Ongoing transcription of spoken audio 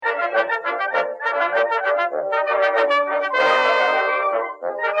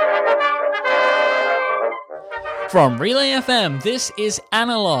From Relay FM, this is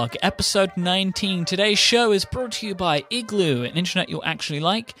Analog, episode 19. Today's show is brought to you by Igloo, an internet you'll actually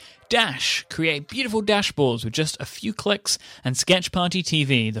like. Dash, create beautiful dashboards with just a few clicks. And Sketch Party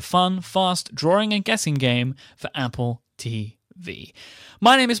TV, the fun, fast drawing and guessing game for Apple TV.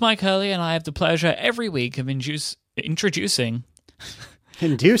 My name is Mike Hurley, and I have the pleasure every week of introducing...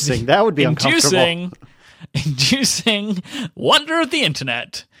 Inducing? That would be uncomfortable. Inducing wonder of the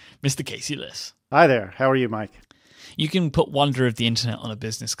internet, Mr. Casey Liss. Hi there. How are you, Mike? You can put wonder of the internet on a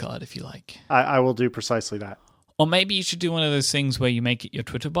business card if you like. I will do precisely that. Or maybe you should do one of those things where you make it your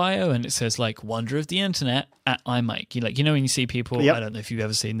Twitter bio and it says like wonder of the internet at iMike. You know when you see people, Yep. I don't know if you've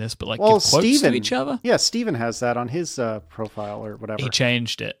ever seen this, but like give quotes to each other. Yeah, Steven has that on his profile or whatever. He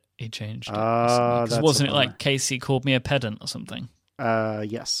changed it. That's wasn't a it like Casey called me a pedant or something?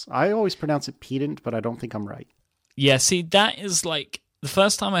 Yes. I always pronounce it pedant, but I don't think I'm right. Yeah, see, that is like... The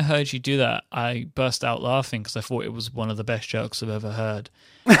first time I heard you do that, I burst out laughing because I thought it was one of the best jokes I've ever heard.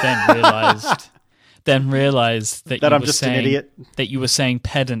 Then realized that I'm just an idiot. That you were saying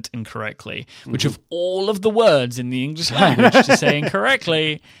pedant incorrectly, which of all of the words in the English language to say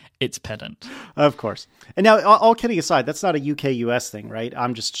incorrectly, it's pedant. Of course. And now, all kidding aside, that's not a UK-US thing, right?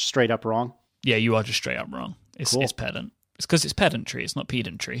 I'm just straight up wrong. Yeah, you are just straight up wrong. It's pedant. It's because it's pedantry. It's not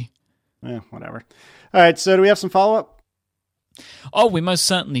pedantry. Whatever. All right, so do we have some follow-up? Oh, we most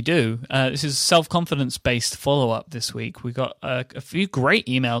certainly do. This is self-confidence-based follow-up this week. We got a few great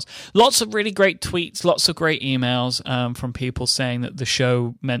emails, lots of really great tweets, lots of great emails from people saying that the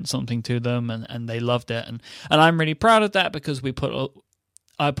show meant something to them and they loved it. And I'm really proud of that because I put a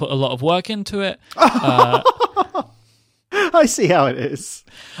lot of work into it. I see how it is.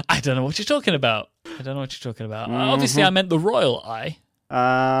 I don't know what you're talking about. Obviously, I meant the royal I.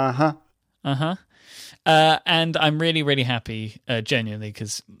 And I'm really, really happy, genuinely,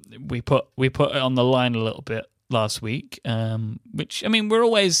 because we put it on the line a little bit last week, which, I mean, we're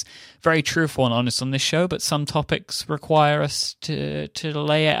always very truthful and honest on this show, but some topics require us to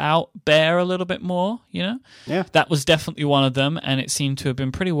lay it out bare a little bit more, you know? Yeah. That was definitely one of them, and it seemed to have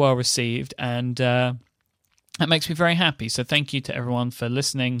been pretty well received, and that makes me very happy. So thank you to everyone for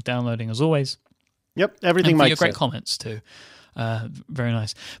listening, downloading, as always. Yep, everything and Mike for your great said. Comments, too. Very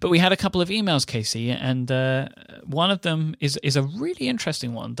nice. But we had a couple of emails, Casey, and one of them is a really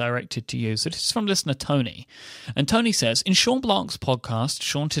interesting one directed to you. So this is from listener Tony. And Tony says, in Sean Blanc's podcast,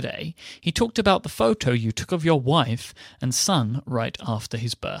 Sean Today, he talked about the photo you took of your wife and son right after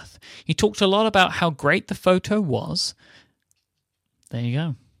his birth. He talked a lot about how great the photo was. There you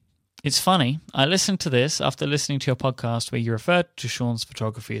go. It's funny, I listened to this after listening to your podcast where you referred to Sean's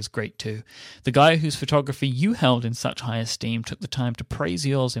photography as great too. The guy whose photography you held in such high esteem took the time to praise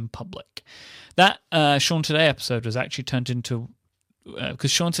yours in public. That Sean Today episode was actually turned into...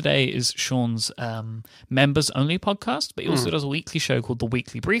 because Sean Today is Sean's members-only podcast, but he also does a weekly show called The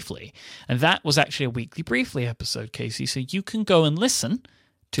Weekly Briefly. And that was actually a Weekly Briefly episode, Casey, so you can go and listen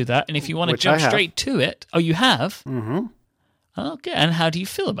to that. And if you want to jump straight to it... Oh, you have? Mm-hmm. Okay, and how do you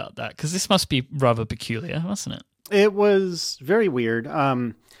feel about that? Because this must be rather peculiar, mustn't it? It was very weird.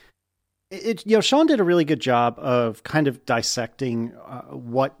 Sean did a really good job of kind of dissecting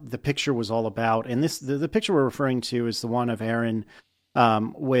what the picture was all about. And the picture we're referring to is the one of Erin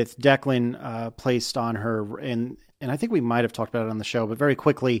with Declan placed on her. And I think we might have talked about it on the show, but very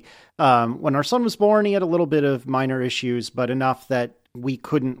quickly, when our son was born, he had a little bit of minor issues, but enough that we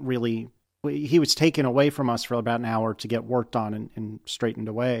couldn't really... He was taken away from us for about an hour to get worked on and straightened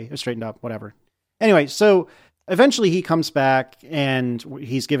up, whatever. Anyway, so eventually he comes back and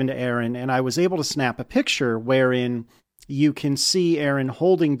he's given to Erin, and I was able to snap a picture wherein you can see Erin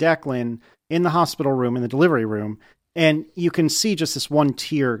holding Declan in the hospital room, in the delivery room, and you can see just this one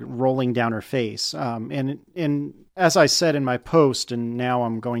tear rolling down her face. And as I said in my post, and now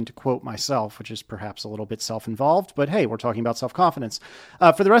I'm going to quote myself, which is perhaps a little bit self-involved, but hey, we're talking about self-confidence.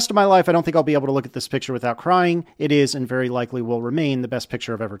 For the rest of my life, I don't think I'll be able to look at this picture without crying. It is, and very likely will remain, the best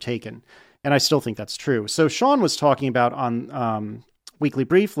picture I've ever taken. And I still think that's true. So Sean was talking about on Weekly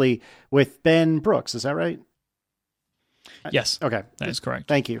Briefly with Ben Brooks. Is that right? Yes. Okay. That is correct.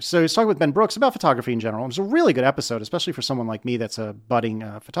 Thank you. So he's talking with Ben Brooks about photography in general. It was a really good episode, especially for someone like me that's a budding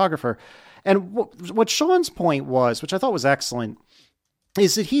photographer. And what Sean's point was, which I thought was excellent,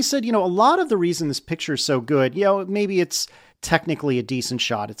 is that he said, a lot of the reason this picture is so good, maybe it's technically a decent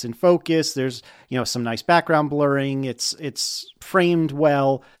shot. It's in focus. There's, some nice background blurring. It's framed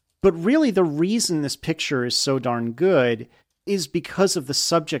well. But really the reason this picture is so darn good is because of the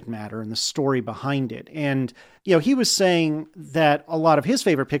subject matter and the story behind it. And, he was saying that a lot of his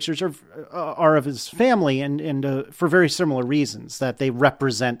favorite pictures are of his family and for very similar reasons, that they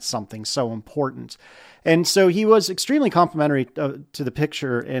represent something so important. And so he was extremely complimentary to the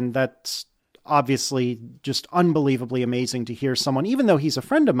picture, and that's obviously just unbelievably amazing to hear someone, even though he's a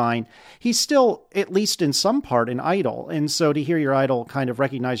friend of mine, he's still, at least in some part, an idol. And so to hear your idol kind of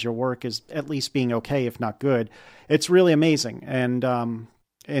recognize your work as at least being okay, if not good, it's really amazing. And I'm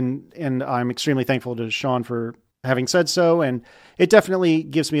extremely thankful to Sean for having said so. And it definitely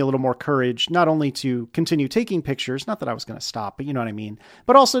gives me a little more courage, not only to continue taking pictures, not that I was going to stop, but you know what I mean,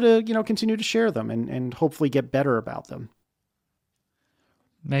 but also to, continue to share them and hopefully get better about them.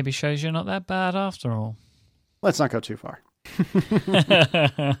 Maybe shows you're not that bad after all. Let's not go too far.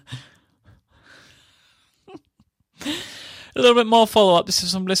 A little bit more follow-up. This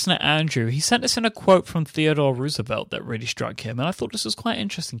is from listener Andrew. He sent us in a quote from Theodore Roosevelt that really struck him, and I thought this was quite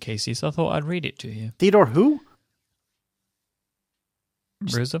interesting, Casey, so I thought I'd read it to you. Theodore who?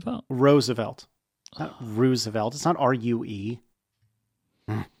 Roosevelt. Roosevelt. Not Roosevelt. It's not R-U-E.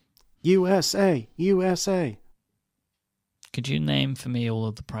 USA. USA. Could you name for me all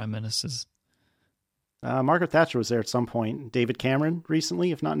of the prime ministers? Margaret Thatcher was there at some point. David Cameron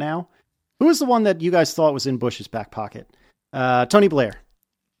recently, if not now. Who was the one that you guys thought was in Bush's back pocket? Tony Blair.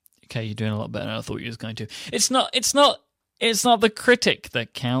 Okay, you're doing a lot better than I thought you was going to. It's not the critic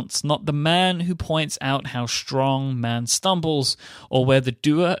that counts, not the man who points out how strong man stumbles or where the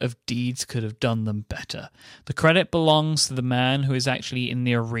doer of deeds could have done them better. The credit belongs to the man who is actually in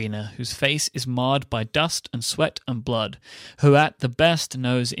the arena, whose face is marred by dust and sweat and blood, who at the best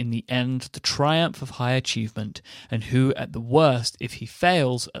knows in the end the triumph of high achievement, and who at the worst, if he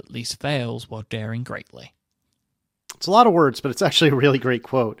fails, at least fails while daring greatly. It's a lot of words, but it's actually a really great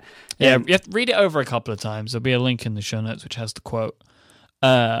quote. Yeah, you have to read it over a couple of times. There'll be a link in the show notes which has the quote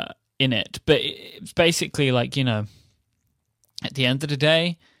in it. But it's basically like, at the end of the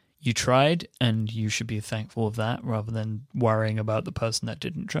day, you tried, and you should be thankful of that rather than worrying about the person that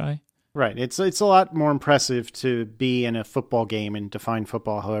didn't try. Right. It's a lot more impressive to be in a football game and define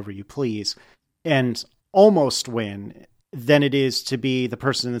football however you please and almost win than it is to be the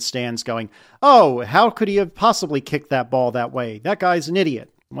person in the stands going, oh, how could he have possibly kicked that ball that way? That guy's an idiot.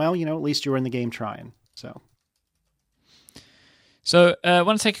 Well, at least you were in the game trying. So I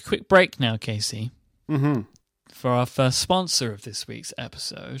want to take a quick break now, Casey, for our first sponsor of this week's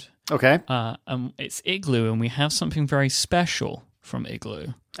episode. Okay. It's Igloo, and we have something very special from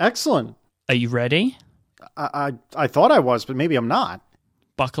Igloo. Excellent. Are you ready? I thought I was, but maybe I'm not.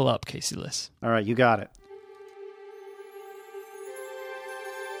 Buckle up, Casey Liss. All right, you got it.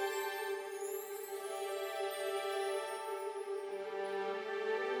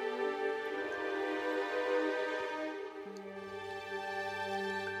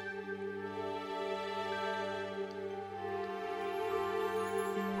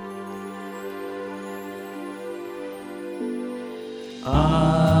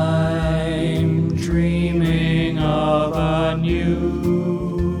 I'm dreaming of a new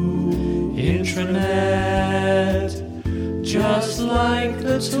intranet, just like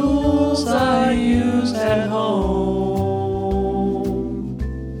the tools I use at home,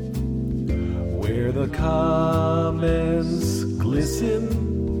 where the comments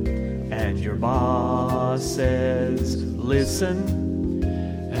glisten and your boss says, listen,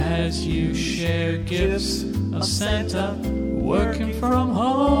 as you share gifts of Santa. Working from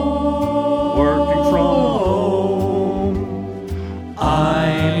home.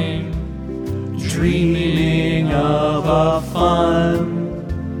 I'm dreaming of a fun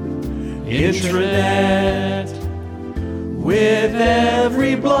intranet with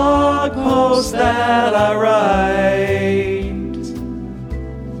every blog post that I write.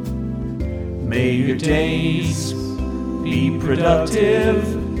 May your days be productive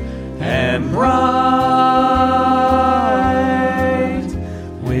and bright.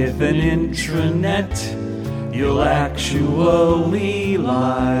 With an intranet you'll actually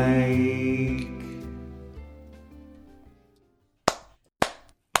like.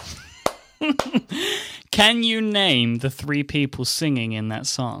 Can you name the three people singing in that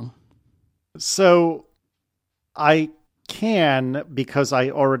song? So I can, because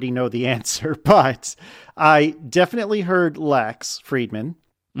I already know the answer, but I definitely heard Lex Friedman.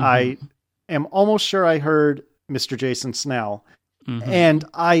 Mm-hmm. I am almost sure I heard Mr. Jason Snell. Mm-hmm. And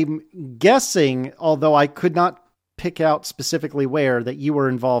I'm guessing, although I could not pick out specifically where, that you were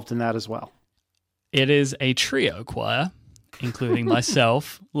involved in that as well. It is a trio choir, including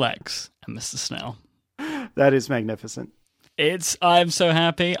myself, Lex, and Mr. Snell. That is magnificent. I'm so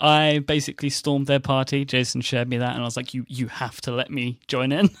happy. I basically stormed their party. Jason shared me that, and I was like, you have to let me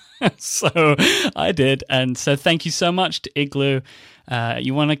join in. So I did. And so thank you so much to Igloo.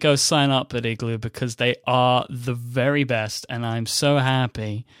 You want to go sign up at Igloo because they are the very best, and I'm so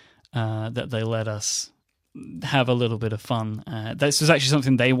happy that they let us have a little bit of fun. This was actually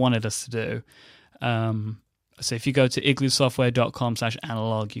something they wanted us to do. So if you go to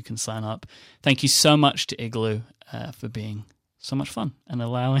igloosoftware.com/analog, you can sign up. Thank you so much to Igloo for being so much fun and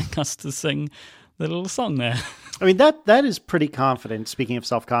allowing us to sing the little song there. I mean, that is pretty confident, speaking of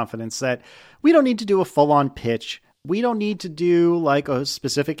self-confidence, that we don't need to do a full-on pitch. We don't need to do like a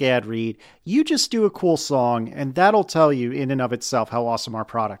specific ad read. You just do a cool song, and that'll tell you in and of itself how awesome our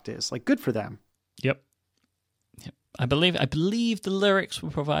product is. Like, good for them. Yep. I believe the lyrics were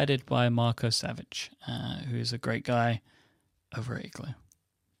provided by Marco Savage, who's a great guy over at Igloo.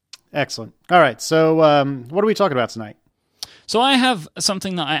 Excellent. All right, so what are we talking about tonight? So I have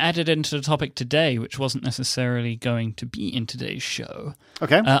something that I added into the topic today, which wasn't necessarily going to be in today's show.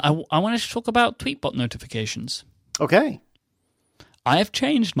 Okay. I wanted to talk about Tweetbot notifications. Okay. I have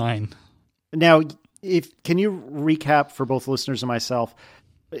changed mine. Now, can you recap for both listeners and myself,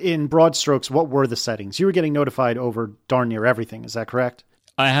 in broad strokes, what were the settings? You were getting notified over darn near everything. Is that correct?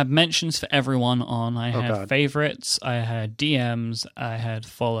 I had mentions for everyone on. I had favorites. I had DMs. I had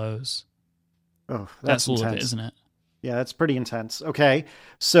follows. Oh, that's all intense. of it, isn't it? Yeah, that's pretty intense. Okay.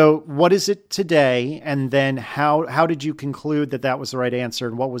 So what is it today? And then how did you conclude that was the right answer?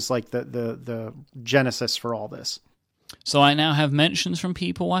 And what was like the genesis for all this? So I now have mentions from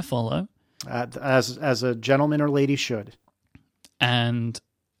people I follow. As a gentleman or lady should. And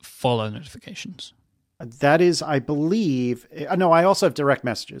follow notifications. That is, I believe... No, I also have direct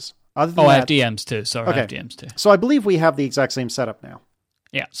messages. Other than I have DMs too. Sorry, okay. I have DMs too. So I believe we have the exact same setup now.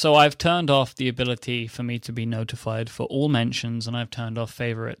 Yeah, so I've turned off the ability for me to be notified for all mentions, and I've turned off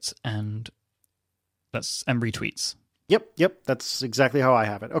favorites and retweets. Yep, that's exactly how I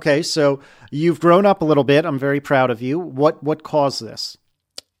have it. Okay, so you've grown up a little bit. I'm very proud of you. What caused this?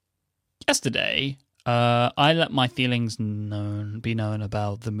 Yesterday, I let my feelings be known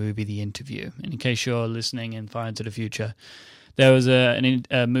about the movie The Interview. In case you're listening in far into the future, there was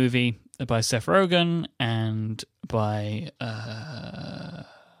a movie by Seth Rogen and by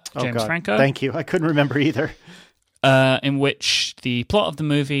James Franco. Thank you. I couldn't remember either. In which the plot of the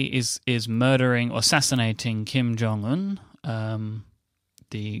movie is murdering or assassinating Kim Jong-un,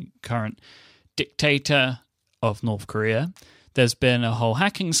 the current dictator of North Korea. There's been a whole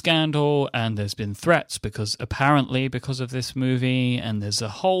hacking scandal, and there's been threats because of this movie, and there's a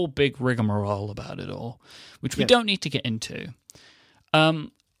whole big rigmarole about it all, which we don't need to get into.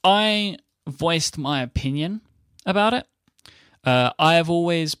 I voiced my opinion about it. I have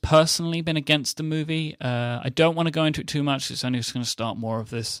always personally been against the movie. I don't want to go into it too much. It's only just going to start more of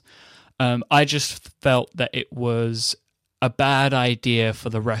this. I just felt that it was a bad idea for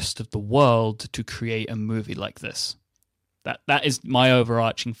the rest of the world to create a movie like this. That is my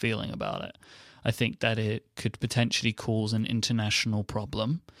overarching feeling about it. I think that it could potentially cause an international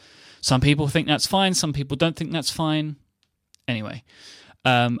problem. Some people think that's fine. Some people don't think that's fine. Anyway,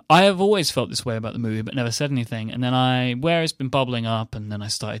 I have always felt this way about the movie, but never said anything. And then where it's been bubbling up, and then I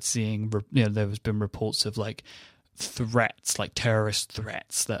started seeing, there has been reports of like threats, like terrorist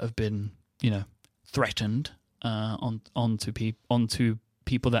threats that have been, threatened onto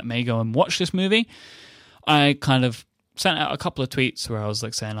people that may go and watch this movie. I kind of sent out a couple of tweets where I was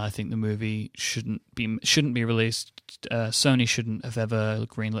like saying I think the movie shouldn't be released. Sony shouldn't have ever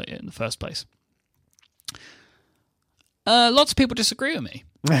greenlit it in the first place. Lots of people disagree with me.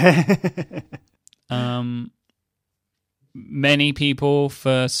 Many people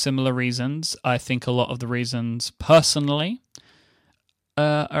for similar reasons. I think a lot of the reasons personally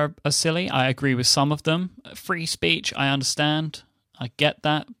are silly. I agree with some of them. Free speech, I understand. I get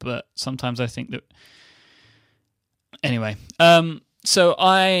that, but sometimes I think that... Anyway, so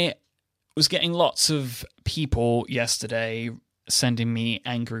I was getting lots of people yesterday sending me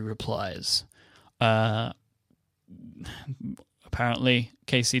angry replies. Apparently,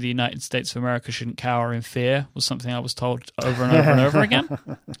 Casey, the United States of America shouldn't cower in fear was something I was told over and over and over again.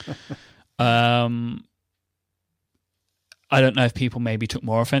 I don't know if people maybe took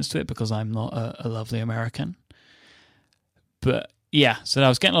more offense to it because I'm not a lovely American. But yeah, so I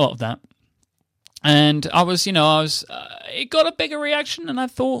was getting a lot of that. And I was, it got a bigger reaction than I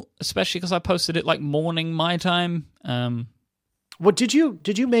thought, especially because I posted it like morning my time. What did you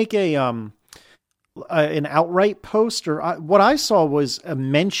make an outright post, or what I saw was a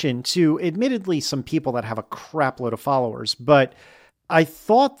mention to, admittedly, some people that have a crap load of followers, but I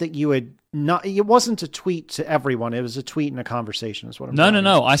thought that you had not. It wasn't a tweet to everyone. It was a tweet in a conversation. Is what I'm.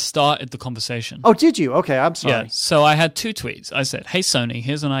 No. I started the conversation. Oh, did you? Okay, I'm sorry. Yeah. So I had 2 tweets. I said, "Hey Sony,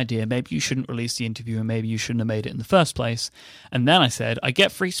 here's an idea. Maybe you shouldn't release the interview, and maybe you shouldn't have made it in the first place." And then I said, "I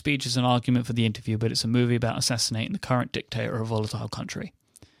get free speech as an argument for the interview, but it's a movie about assassinating the current dictator of a volatile country."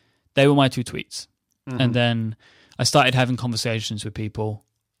 They were my 2 tweets, and then I started having conversations with people,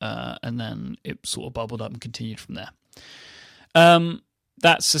 and then it sort of bubbled up and continued from there.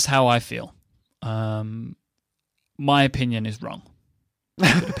 That's just how I feel. My opinion is wrong.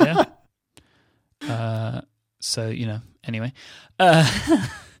 It would appear. So, anyway.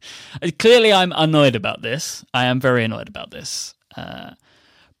 Clearly I'm annoyed about this. I am very annoyed about this.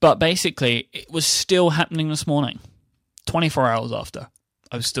 But basically, it was still happening this morning. 24 hours after.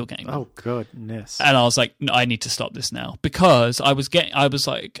 I was still getting them. Oh, goodness. And I was like, no, I need to stop this now. Because I was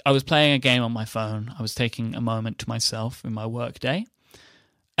playing a game on my phone. I was taking a moment to myself in my work day.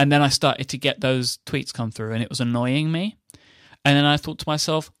 And then I started to get those tweets come through, and it was annoying me. And then I thought to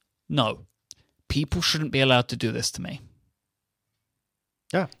myself, no, people shouldn't be allowed to do this to me.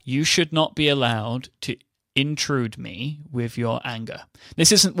 Yeah. You should not be allowed to intrude me with your anger.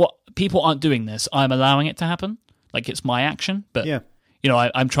 This isn't what people aren't doing this. I'm allowing it to happen. Like, it's my action, but yeah.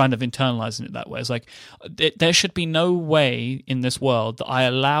 I'm trying to internalize it that way. It's like, there should be no way in this world that I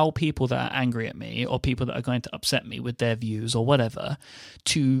allow people that are angry at me or people that are going to upset me with their views or whatever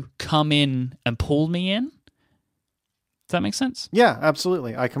to come in and pull me in. Does that make sense? Yeah,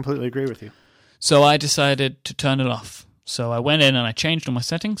 absolutely. I completely agree with you. So I decided to turn it off. So I went in and I changed all my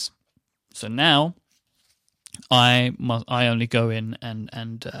settings. So now I only go in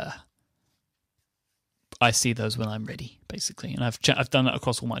and I see those when I'm ready, basically, and I've done that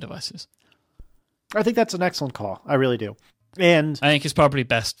across all my devices. I think that's an excellent call. I really do, and I think it's probably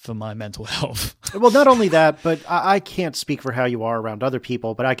best for my mental health. Well, not only that, but I can't speak for how you are around other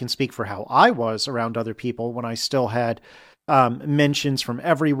people, but I can speak for how I was around other people when I still had mentions from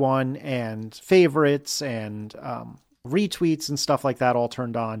everyone and favorites and retweets and stuff like that all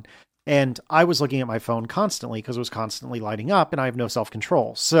turned on. And I was looking at my phone constantly because it was constantly lighting up, and I have no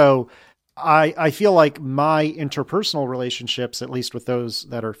self-control. So I feel like my interpersonal relationships, at least with those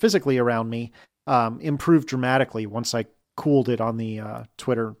that are physically around me, improved dramatically once I cooled it on the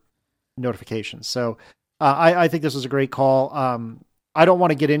Twitter notifications. So I think this was a great call. I don't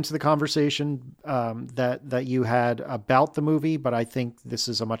want to get into the conversation that you had about the movie, but I think this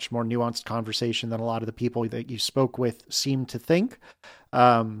is a much more nuanced conversation than a lot of the people that you spoke with seem to think.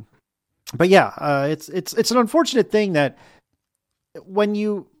 But yeah, it's an unfortunate thing that when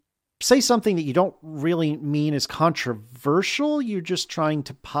you say something that you don't really mean is controversial, you're just trying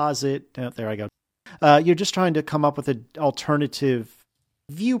to posit. Oh, there I go. You're just trying to come up with an alternative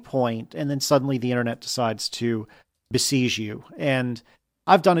viewpoint, and then suddenly the internet decides to besiege you. And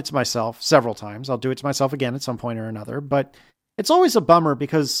I've done it to myself several times. I'll do it to myself again at some point or another. But it's always a bummer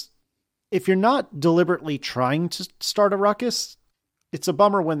because if you're not deliberately trying to start a ruckus, it's a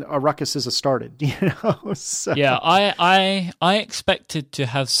bummer when a ruckus is started, So. Yeah, I expected to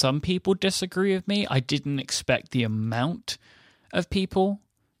have some people disagree with me. I didn't expect the amount of people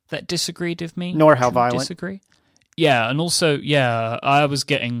that disagreed with me. Nor how violent. Disagree. Yeah, and also, I was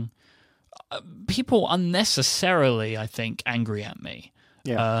getting people unnecessarily, I think, angry at me.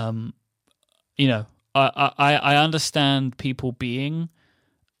 Yeah. I understand people being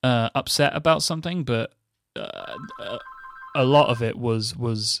upset about something, but a lot of it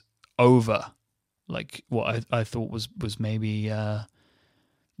was over, like what I thought was maybe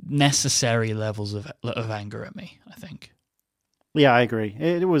necessary levels of anger at me, I think. Yeah, I agree.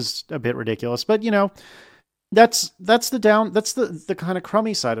 It was a bit ridiculous, but that's the kind of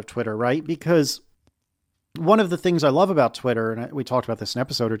crummy side of Twitter, right? Because one of the things I love about Twitter, and we talked about this an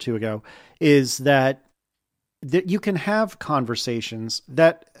episode or two ago, is that you can have conversations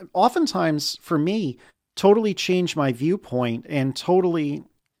that oftentimes, for me, totally change my viewpoint and totally,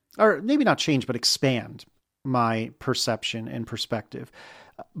 or maybe not change, but expand my perception and perspective.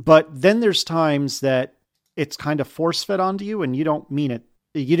 But then there's times that it's kind of force-fed onto you and you don't mean it.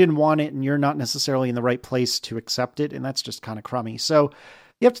 You didn't want it and you're not necessarily in the right place to accept it. And that's just kind of crummy. So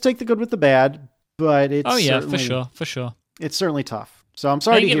you have to take the good with the bad, but it's for sure. It's certainly tough. So I'm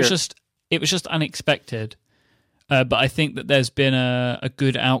sorry to hear. It was just unexpected. But I think that there's been a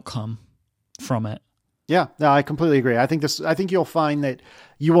good outcome from it. Yeah, no, I completely agree. I think you'll find that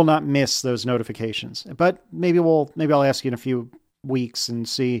you will not miss those notifications. But maybe I'll ask you in a few weeks and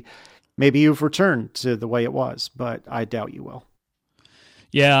see. Maybe you've returned to the way it was, but I doubt you will.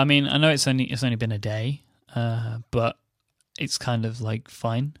 Yeah, I mean, I know it's only been a day, but it's kind of like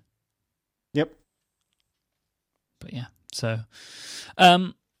fine. Yep. But yeah, So,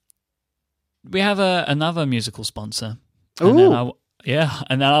 we have another musical sponsor. Ooh.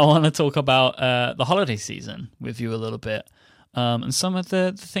 And then I want to talk about the holiday season with you a little bit, and some of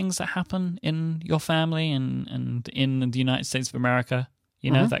the things that happen in your family and in the United States of America,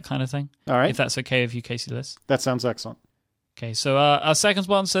 that kind of thing. All right. If that's okay with you, Casey Liss. That sounds excellent. Okay, so our second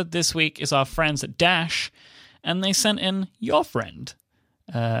sponsor this week is our friends at Dash, and they sent in your friend,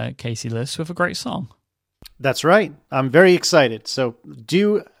 Casey Liss, with a great song. That's right. I'm very excited. So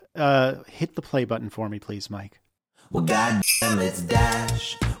do hit the play button for me, please, Mike. Well, goddamn, it's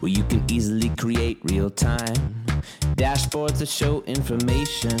Dash, where you can easily create real-time dashboards that show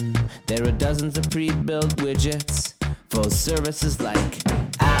information. There are dozens of pre-built widgets for services like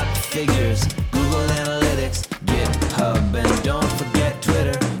app figures, Google Analytics, GitHub, and don't forget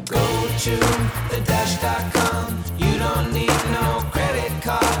Twitter. Go to thedash.com. You don't need no credit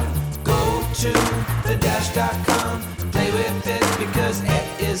card. Go to thedash.com. Play with it because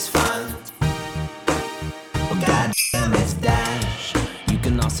it is fun. Goddamn, it's Dash. You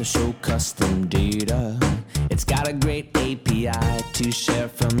can also show custom data. It's got a great API to share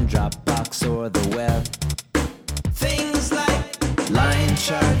from Dropbox or the web. Things like line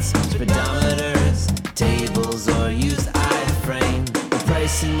charts, speedometers, tables, or use iframe. The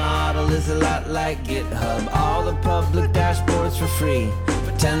pricing model is a lot like GitHub. All the public dashboards for free.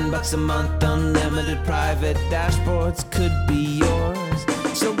 For $10 a month, unlimited private dashboards could be yours.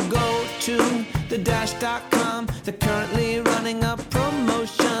 So go to thedash.com. They're currently running a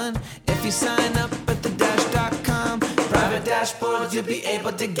promotion. If you sign up at thedash.com, private dashboards, you'll be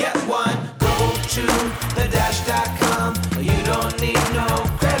able to get one. Go to thedash.com. You don't need no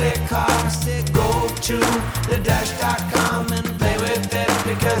credit cards. Go to thedash.com and play with it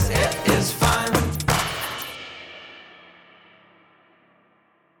because it is fun.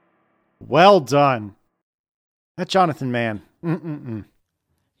 Well done. That Jonathan Mann. Mm-mm-mm.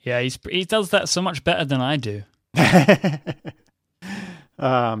 Yeah, he does that so much better than I do.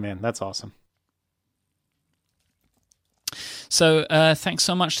 Oh, man, that's awesome. So thanks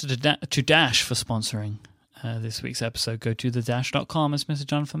so much to Dash for sponsoring this week's episode. Go to thedash.com, as Mr.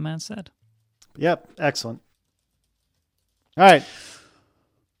 Jonathan Mann said. Yep, excellent. All right.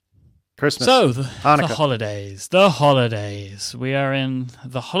 Christmas. So, the holidays. The holidays. We are in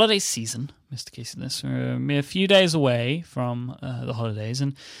the holiday season, Mr. Casey Liss. We're a few days away from the holidays,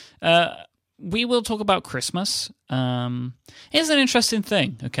 and we will talk about Christmas. Here's an interesting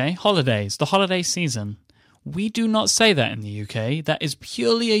thing, okay? Holidays, the holiday season. We do not say that in the UK. That is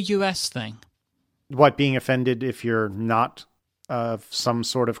purely a US thing. What, being offended if you're not of some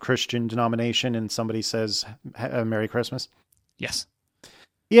sort of Christian denomination and somebody says Merry Christmas? Yes.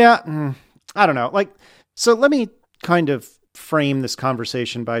 Yeah, I don't know. So let me kind of frame this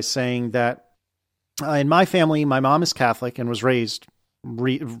conversation by saying that in my family, my mom is Catholic and was raised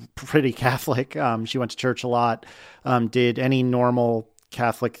pretty Catholic. She went to church a lot, did any normal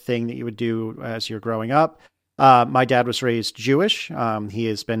Catholic thing that you would do as you're growing up. My dad was raised Jewish. He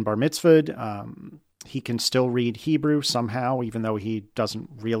has been bar mitzvahed. He can still read Hebrew somehow, even though he doesn't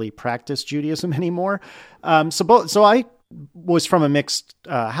really practice Judaism anymore. So I was from a mixed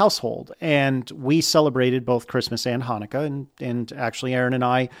household, and we celebrated both Christmas and Hanukkah. And actually, Aaron and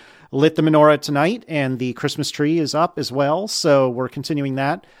I lit the menorah tonight, and the Christmas tree is up as well. So we're continuing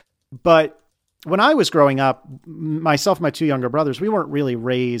that. But when I was growing up, myself and my two younger brothers, we weren't really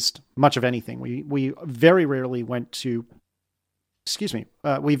raised much of anything. We very rarely went to,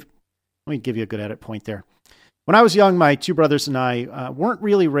 let me give you a good edit point there. When I was young, my two brothers and I weren't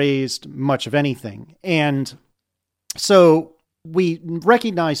really raised much of anything. And so we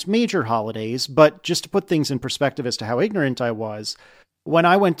recognized major holidays, but just to put things in perspective as to how ignorant I was, when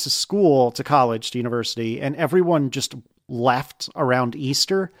I went to school, to college, to university, and everyone just left around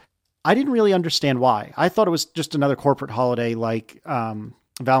Easter, I didn't really understand why. I thought it was just another corporate holiday like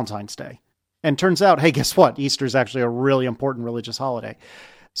Valentine's Day. And turns out, hey, guess what? Easter is actually a really important religious holiday.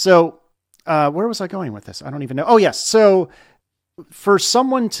 So where was I going with this? I don't even know. Oh, yes. So for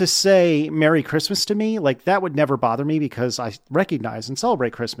someone to say Merry Christmas to me, that would never bother me because I recognize and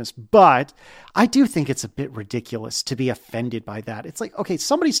celebrate Christmas. But I do think it's a bit ridiculous to be offended by that. It's like, okay,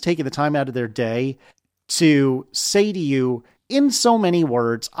 somebody's taking the time out of their day to say to you in so many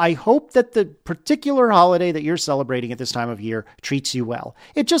words, I hope that the particular holiday that you're celebrating at this time of year treats you well.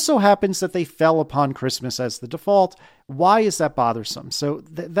 It just so happens that they fell upon Christmas as the default. Why is that bothersome? So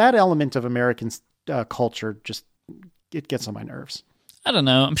that element of American culture it gets on my nerves. I don't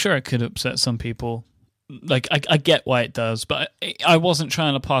know. I'm sure it could upset some people. I get why it does, but I wasn't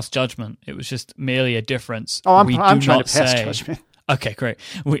trying to pass judgment. It was just merely a difference. Oh, I'm trying to pass judgment. Okay, great.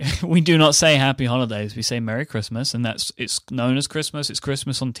 We do not say Happy Holidays. We say Merry Christmas, and it's known as Christmas. It's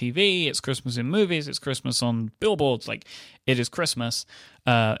Christmas on TV. It's Christmas in movies. It's Christmas on billboards. Like, it is Christmas.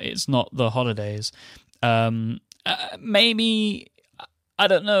 It's not the holidays. Maybe, I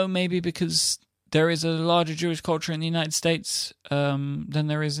don't know, maybe because there is a larger Jewish culture in the United States than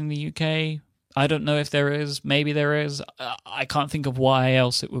there is in the UK. I don't know if there is. Maybe there is. I can't think of why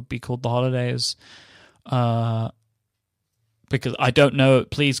else it would be called the holidays. Because I don't know,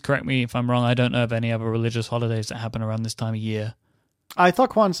 please correct me if I'm wrong, I don't know of any other religious holidays that happen around this time of year. I thought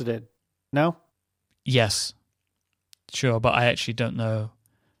Kwanzaa did. No? Yes. Sure, but I actually don't know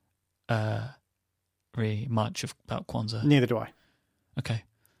really much about Kwanzaa. Neither do I. Okay.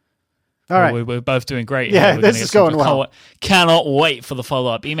 All right. We're both doing great. Yeah, this is going well. Cannot wait for the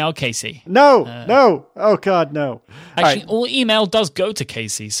follow-up. Email Casey. No. Oh, God, no. Actually, all email does go to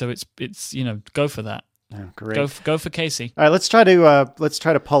Casey, so it's go for that. Oh, great. Go for Casey. All right, let's try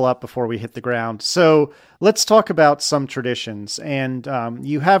to pull up before we hit the ground. So let's talk about some traditions. And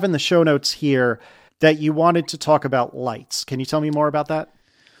you have in the show notes here that you wanted to talk about lights. Can you tell me more about that?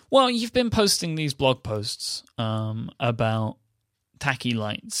 Well, you've been posting these blog posts about tacky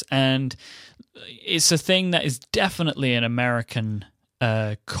lights, and it's a thing that is definitely an American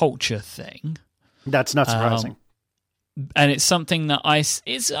culture thing. That's not surprising. And it's something that I'm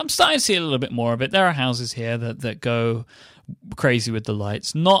starting to see a little bit more of it. There are houses here that go crazy with the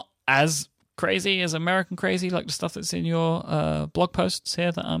lights. Not as crazy as American crazy, like the stuff that's in your blog posts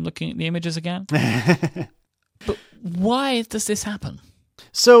here that I'm looking at the images again. But why does this happen?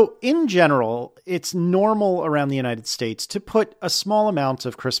 So in general, it's normal around the United States to put a small amount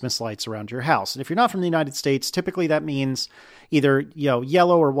of Christmas lights around your house. And if you're not from the United States, typically that means either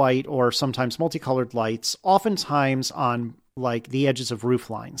yellow or white or sometimes multicolored lights, oftentimes on like the edges of roof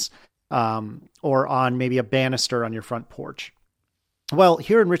lines or on maybe a banister on your front porch. Well,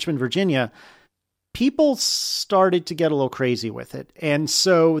 here in Richmond, Virginia, people started to get a little crazy with it. And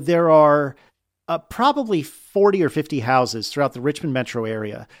so there are probably 40 or 50 houses throughout the Richmond metro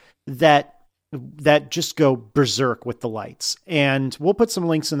area that just go berserk with the lights. And we'll put some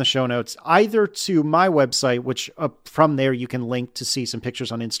links in the show notes, either to my website, which from there you can link to see some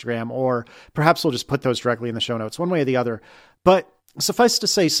pictures on Instagram, or perhaps we'll just put those directly in the show notes, one way or the other. But suffice to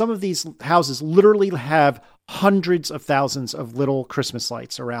say, some of these houses literally have hundreds of thousands of little Christmas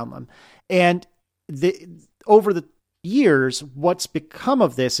lights around them. And over the years, what's become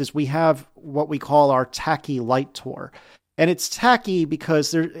of this is we have what we call our tacky light tour. And it's tacky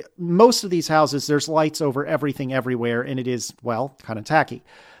because most of these houses, there's lights over everything everywhere, and it is, well, kind of tacky.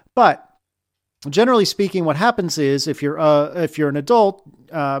 But generally speaking, what happens is if you're an adult,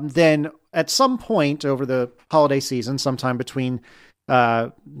 then at some point over the holiday season, sometime between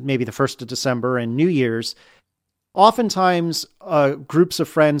maybe the 1st of December and New Year's, oftentimes groups of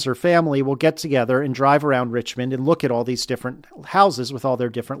friends or family will get together and drive around Richmond and look at all these different houses with all their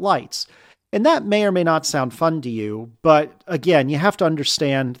different lights. And that may or may not sound fun to you, but again, you have to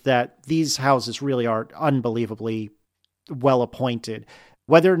understand that these houses really are unbelievably well appointed.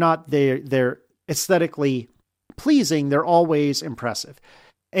 Whether or not they're aesthetically pleasing, they're always impressive.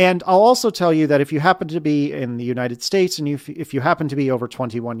 And I'll also tell you that if you happen to be in the United States and if you happen to be over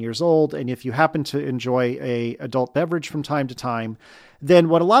 21 years old and if you happen to enjoy a adult beverage from time to time, then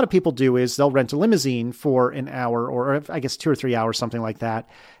what a lot of people do is they'll rent a limousine for an hour or I guess 2 or 3 hours, something like that,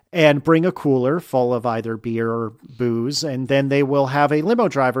 and bring a cooler full of either beer or booze, and then they will have a limo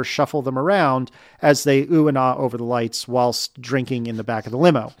driver shuffle them around as they ooh and ah over the lights whilst drinking in the back of the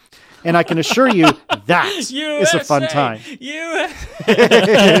limo. And I can assure you that is a fun time.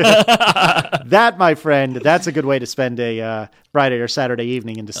 That, my friend, that's a good way to spend a Friday or Saturday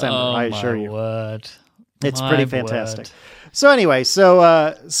evening in December, I assure you. Word. It's pretty fantastic. So anyway, so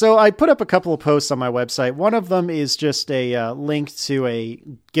I put up a couple of posts on my website. One of them is just a link to a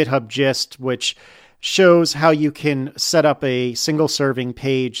GitHub gist, which shows how you can set up a single serving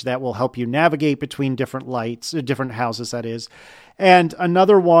page that will help you navigate between different different houses, that is. And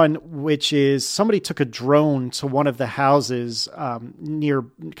another one, which is somebody took a drone to one of the houses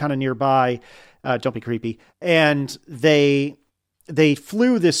nearby. Don't be creepy. And they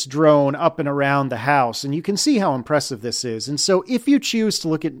flew this drone up and around the house, and you can see how impressive this is. And so if you choose to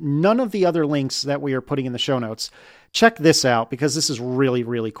look at none of the other links that we are putting in the show notes, check this out because this is really,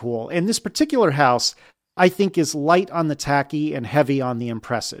 really cool. And this particular house, I think, is light on the tacky and heavy on the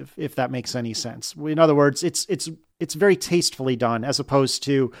impressive, if that makes any sense. In other words, it's very tastefully done as opposed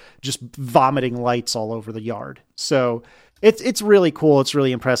to just vomiting lights all over the yard. So it's really cool. It's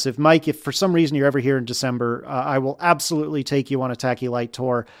really impressive. Mike, if for some reason you're ever here in December, I will absolutely take you on a tacky light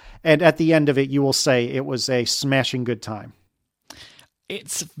tour. And at the end of it, you will say it was a smashing good time.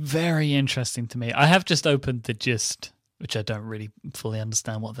 It's very interesting to me. I have just opened the gist, which I don't really fully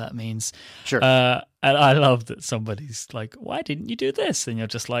understand what that means. Sure. And I love that somebody's like, why didn't you do this? And you're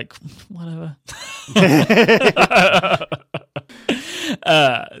just like, whatever.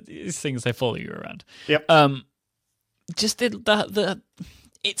 These things, they follow you around. Yep. Just the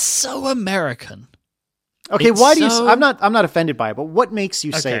it's so American. Okay, It's why do you? so- I'm not offended by it, but what makes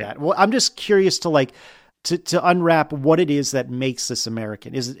you say Okay. that? Well, I'm just curious to unwrap what it is that makes this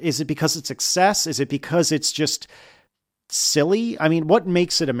American. Is it because it's excess? Is it because it's just silly? I mean, what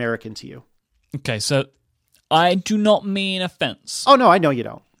makes it American to you? Okay, so I do not mean offense. Oh no, I know you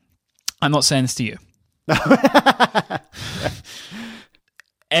don't. I'm not saying this to you.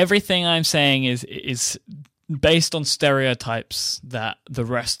 Everything I'm saying is based on stereotypes that the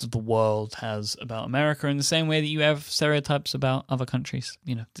rest of the world has about America, in the same way that you have stereotypes about other countries.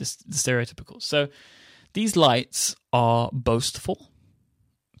 You know, just the stereotypical. So these lights are boastful.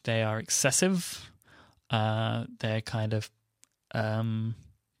 They are excessive. They're kind of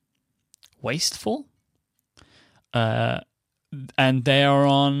wasteful. And they are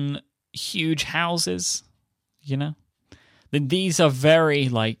on huge houses, you know? These are very,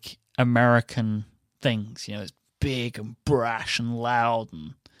 like, American things, you know? It's big and brash and loud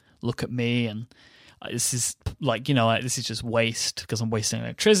and look at me, and this is, like, you know, like, this is just waste because I'm wasting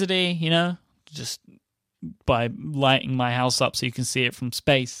electricity, you know? Just by lighting my house up so you can see it from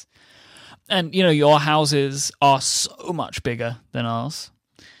space. And, you know, your houses are so much bigger than ours.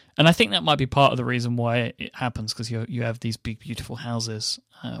 And I think that might be part of the reason why it happens, because you have these big, beautiful houses,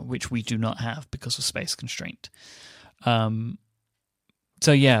 which we do not have because of space constraint.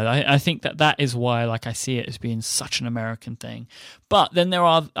 So yeah, I think that is why, like, I see it as being such an American thing. But then there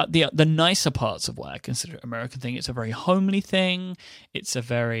are the nicer parts of why I consider it an American thing. It's a very homely thing. It's a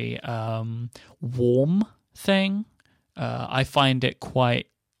very warm thing. I find it quite,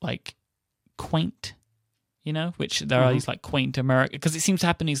 like, quaint. You know, which there are these, like, quaint American, because it seems to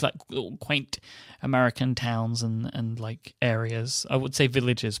happen in these, like, little quaint American towns and like areas. I would say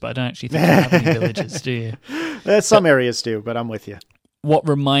villages, but I don't actually think you have any villages, do you? Some areas do, but I'm with you. What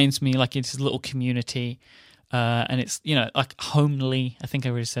reminds me, like, it's a little community, and it's, you know, like, homely. I think I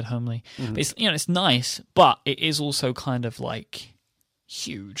already said homely. But it's, you know, it's nice, but it is also kind of, like,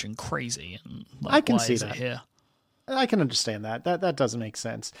 huge and crazy. And, like, I can why see is it that. here? I can understand that. That doesn't make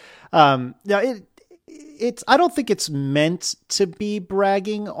sense. It's. I don't think it's meant to be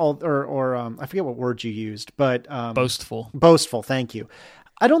bragging, or I forget what word you used, but Boastful. Boastful. Thank you.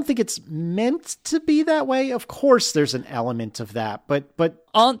 I don't think it's meant to be that way. Of course, there's an element of that, but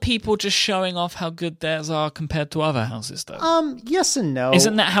Aren't people just showing off how good theirs are compared to other houses, though? yes and no.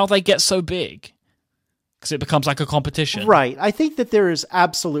 Isn't that how they get so big? Because it becomes like a competition. Right. I think that there is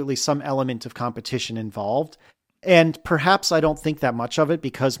absolutely some element of competition involved. And perhaps I don't think that much of it,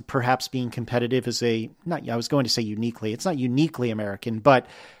 because perhaps being competitive is I was going to say uniquely, it's not uniquely American, but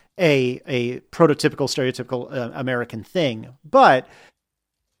a prototypical, stereotypical American thing. But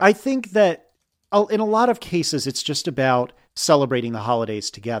I think that in a lot of cases, it's just about celebrating the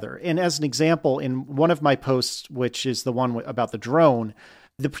holidays together. And as an example, in one of my posts, which is the one about the drone,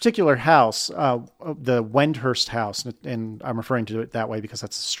 the particular house, the Wendhurst house, and I'm referring to it that way because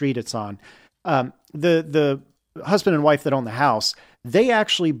that's the street it's on, the husband and wife that own the house, they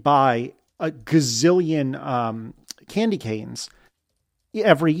actually buy a gazillion candy canes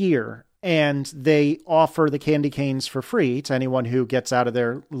every year, and they offer the candy canes for free to anyone who gets out of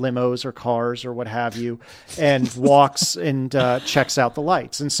their limos or cars or what have you and walks and checks out the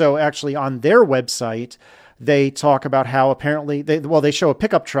lights. And so actually on their website, they talk about how apparently they show a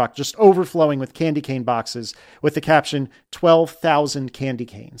pickup truck just overflowing with candy cane boxes with the caption 12,000 candy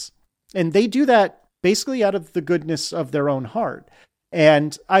canes. And they do that basically out of the goodness of their own heart.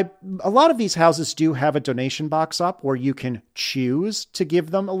 And a lot of these houses do have a donation box up where you can choose to give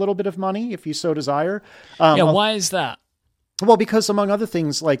them a little bit of money if you so desire. Why is that? Well, because among other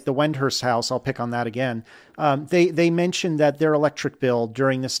things, like the Wendhurst house, I'll pick on that again. They mentioned that their electric bill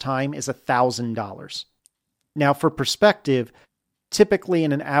during this time is $1,000. Now, for perspective, typically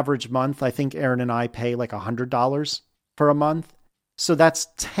in an average month, I think Aaron and I pay like $100 for a month. So that's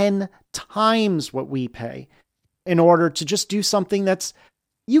 10 times what we pay in order to just do something that's,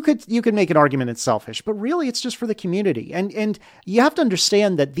 you could make an argument it's selfish, but really it's just for the community. And you have to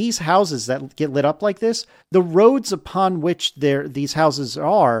understand that these houses that get lit up like this, the roads upon which these houses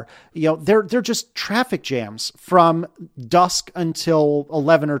are, they're just traffic jams from dusk until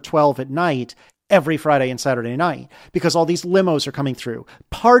 11 or 12 at night, every Friday and Saturday night, because all these limos are coming through.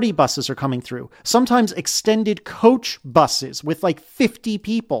 Party buses are coming through. Sometimes extended coach buses with like 50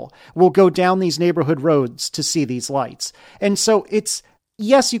 people will go down these neighborhood roads to see these lights. And so it's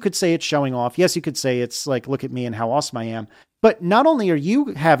yes, you could say it's showing off. Yes, you could say it's like, look at me and how awesome I am. But not only are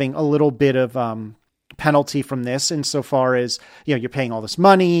you having a little bit of penalty from this insofar as, you're paying all this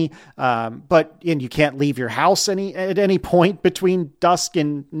money, but you can't leave your house at any point between dusk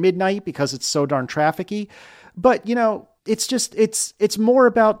and midnight because it's so darn trafficky. But, it's more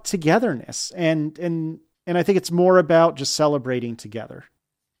about togetherness. And I think it's more about just celebrating together.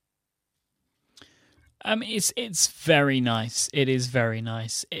 It's very nice. It is very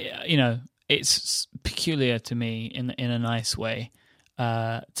nice. It's peculiar to me in a nice way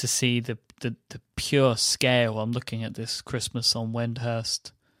to see the pure scale. I'm looking at this Christmas on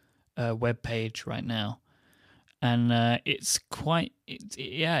Wendhurst webpage right now, and it's quite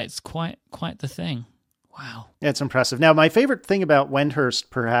the thing. Wow, it's impressive. Now, my favorite thing about Wendhurst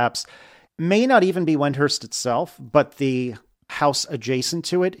perhaps may not even be Wendhurst itself, but the house adjacent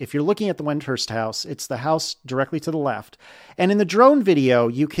to it. If you're looking at the Wendhurst house, it's the house directly to the left. And in the drone video,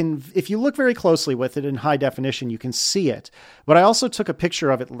 you can, if you look very closely with it in high definition, you can see it. But I also took a picture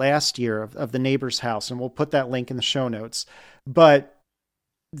of it last year of the neighbor's house, and we'll put that link in the show notes. But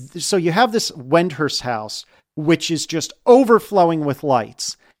so you have this Wendhurst house, which is just overflowing with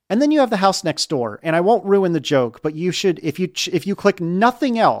lights. And then you have the house next door, and I won't ruin the joke, but you should, if you click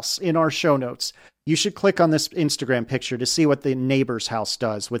nothing else in our show notes, you should click on this Instagram picture to see what the neighbor's house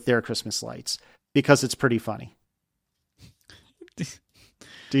does with their Christmas lights, because it's pretty funny.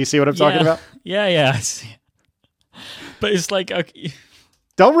 Do you see what I'm talking about? Yeah, I see. But it's like, okay.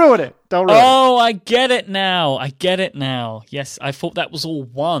 Don't ruin it. Oh, I get it now. Yes, I thought that was all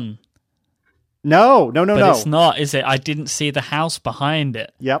one. No. But it's not, is it? I didn't see the house behind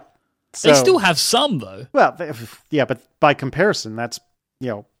it. Yep. So, they still have some, though. Well, yeah, but by comparison, that's,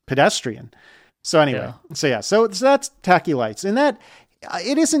 pedestrian. So anyway, so that's Tacky Lights. And that,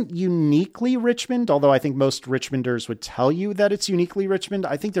 it isn't uniquely Richmond, although I think most Richmonders would tell you that it's uniquely Richmond.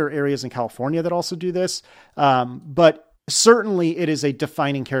 I think there are areas in California that also do this. But certainly it is a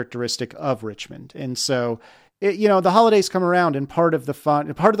defining characteristic of Richmond. And so, the holidays come around, and part of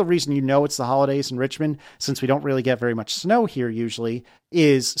the reason it's the holidays in Richmond, since we don't really get very much snow here usually,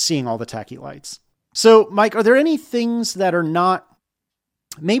 is seeing all the tacky lights. So, Mike, are there any things that are not,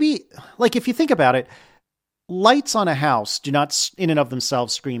 maybe, like if you think about it, lights on a house do not in and of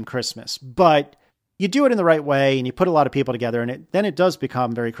themselves scream Christmas, but you do it in the right way and you put a lot of people together, and then it does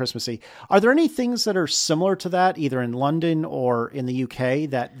become very Christmassy. Are there any things that are similar to that, either in London or in the UK,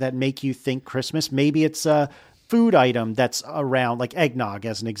 that make you think Christmas? Maybe it's a food item that's around, like eggnog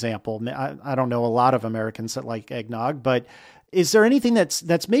as an example. I don't know a lot of Americans that like eggnog, but is there anything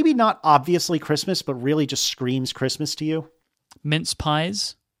that's maybe not obviously Christmas, but really just screams Christmas to you? Mince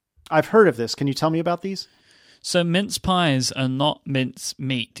pies. I've heard of this. Can you tell me about these? So mince pies are not mince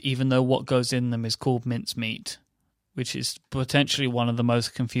meat, even though what goes in them is called mince meat, which is potentially one of the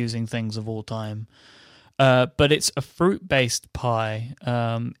most confusing things of all time. But it's a fruit-based pie.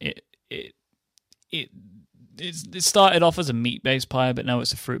 It started off as a meat-based pie, but now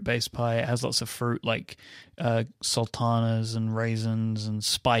it's a fruit-based pie. It has lots of fruit, like sultanas and raisins and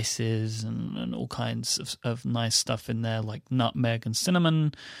spices and all kinds of nice stuff in there, like nutmeg and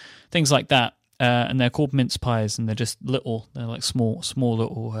cinnamon, things like that. And they're called mince pies, and they're just little. They're like small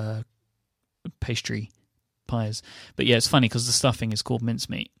little pastry pies. But yeah, it's funny because the stuffing is called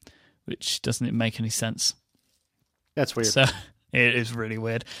mincemeat, which doesn't make any sense. That's weird. So it is really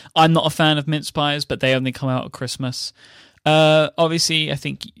weird. I'm not a fan of mince pies, but they only come out at Christmas. Obviously, I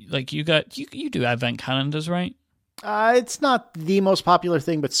think like you do advent calendars, right? It's not the most popular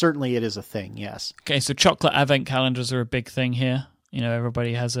thing, but certainly it is a thing. Yes. Okay, so chocolate advent calendars are a big thing here.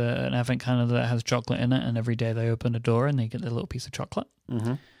 Everybody has an advent calendar that has chocolate in it, and every day they open a door and they get their little piece of chocolate.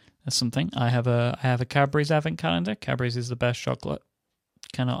 Mm-hmm. That's something. I have a Cadbury's advent calendar. Cadbury's is the best chocolate.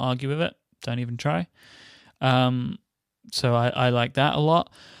 Cannot argue with it. Don't even try. So I like that a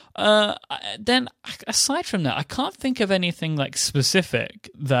lot. Then aside from that, I can't think of anything like specific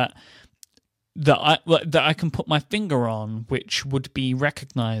that I can put my finger on, which would be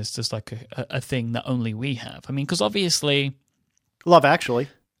recognized as like a thing that only we have. I mean, because obviously, Love Actually.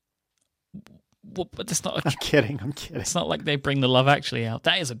 Well, but it's not. I'm kidding. It's not like they bring the Love Actually out.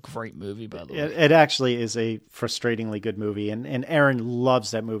 That is a great movie, by the way. It actually is a frustratingly good movie, and Erin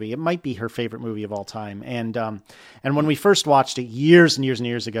loves that movie. It might be her favorite movie of all time. And when we first watched it years and years and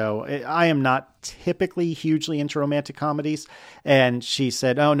years ago, I am not typically hugely into romantic comedies, and she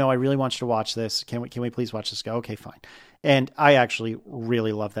said, "Oh no, I really want you to watch this. Can we please watch this?" Go, okay, fine. And I actually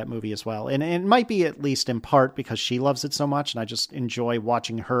really love that movie as well. And it might be at least in part because she loves it so much, and I just enjoy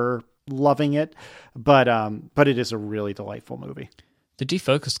watching her loving it. But it is a really delightful movie. The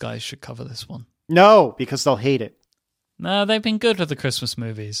Defocused guys should cover this one. No, because they'll hate it. No, they've been good with the Christmas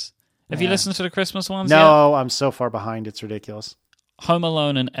movies. Have you listened to the Christmas ones yet? No, I'm so far behind. It's ridiculous. Home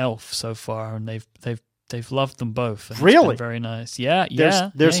Alone and Elf so far, and they've loved them both. And Really? It's been very nice. Yeah,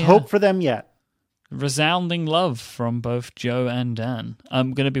 There's hope for them yet. Resounding love from both Joe and Dan.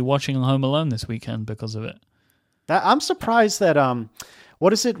 I'm going to be watching Home Alone this weekend because of it. I'm surprised that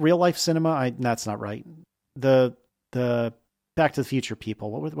what is it? Real life cinema? That's not right. The Back to the Future people.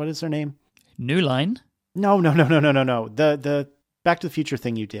 What is their name? New Line. No. The Back to the Future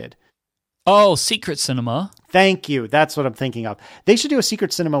thing you did. Oh, Secret Cinema. Thank you. That's what I'm thinking of. They should do a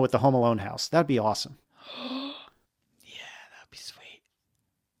Secret Cinema with the Home Alone house. That'd be awesome. Yeah, that'd be sweet.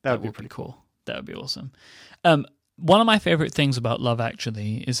 That would be pretty cool. That would be awesome. One of my favorite things about Love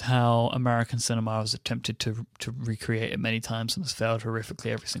Actually is how American cinema has attempted to recreate it many times and has failed horrifically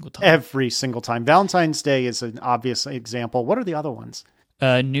every single time. Every single time. Valentine's Day is an obvious example. What are the other ones?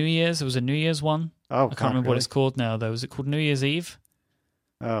 New Year's. There was a New Year's one. Oh, I can't remember what it's called now, though. Was it called New Year's Eve?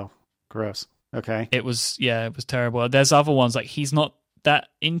 Oh, gross. Okay. It was terrible. There's other ones like He's Not That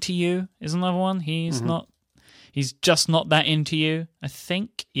Into You is another one. He's just not that into you, I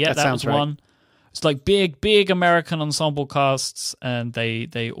think. Yeah, that was right. One. It's like big American ensemble casts, and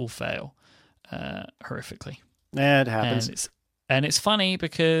they all fail horrifically. It happens. And it's funny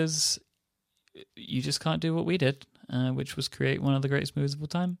because you just can't do what we did, which was create one of the greatest movies of all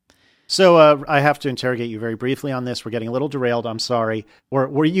time. So I have to interrogate you very briefly on this. We're getting a little derailed. I'm sorry.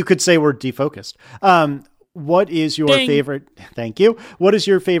 Or you could say we're defocused. What is your favorite? Thank you. What is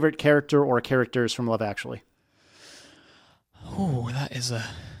your favorite character or characters from Love Actually? Oh, that is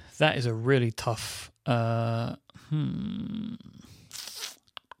a really tough. So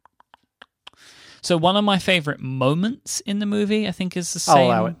one of my favorite moments in the movie, I think, is the same.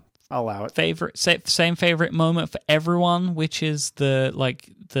 I'll allow it. Same favorite moment for everyone, which is the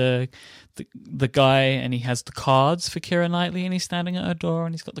guy, and he has the cards for Keira Knightley, and he's standing at her door,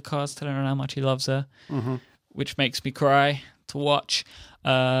 and he's got the cards telling her how much he loves her, which makes me cry to watch.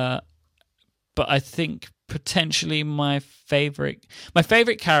 But I think potentially my favorite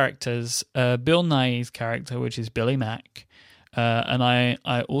characters, Bill Nighy's character, which is Billy Mack, and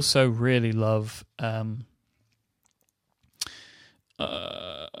I also really love.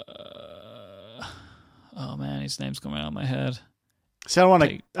 Oh man, his name's coming out of my head. So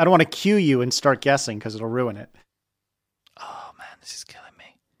I don't want to cue you and start guessing because it'll ruin it. Oh man, this is killing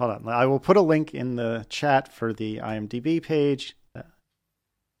me. Hold on, I will put a link in the chat for the IMDb page.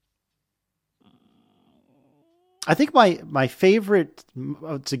 I think my favorite,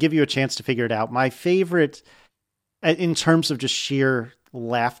 to give you a chance to figure it out, my favorite in terms of just sheer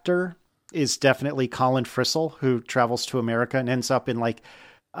laughter is definitely Colin Frissell, who travels to America and ends up in like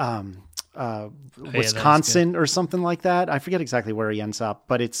Wisconsin or something like that. I forget exactly where he ends up,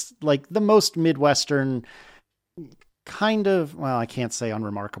 but it's like the most Midwestern kind of, well, I can't say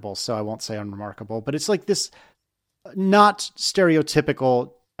unremarkable, so I won't say unremarkable, but it's like this not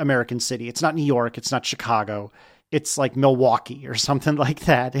stereotypical American city. It's not New York. It's not Chicago. It's like Milwaukee or something like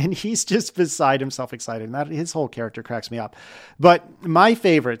that. And he's just beside himself excited. And his whole character cracks me up. But my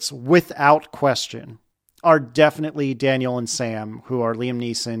favorites, without question, are definitely Daniel and Sam, who are Liam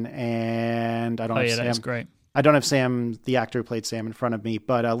Neeson. And I don't have Sam. That's great. I don't have Sam, the actor who played Sam, in front of me,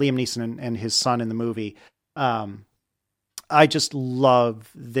 but Liam Neeson and his son in the movie. I just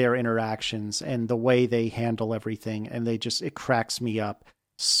love their interactions and the way they handle everything. And it cracks me up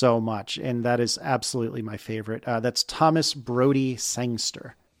so much, and that is absolutely my favorite. That's Thomas Brody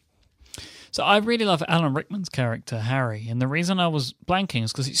Sangster. So I really love Alan Rickman's character, Harry, and the reason I was blanking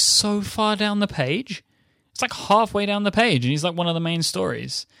is because it's so far down the page. It's like halfway down the page, and he's like one of the main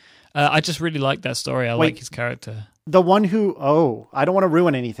stories. I just really like that story. I like his character. The one who, I don't want to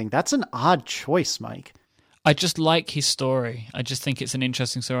ruin anything. That's an odd choice, Mike. I just like his story. I just think it's an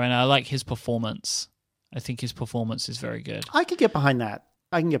interesting story, and I like his performance. I think his performance is very good. I could get behind that.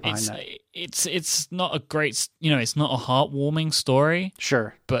 I can get behind that. It's not a great, it's not a heartwarming story.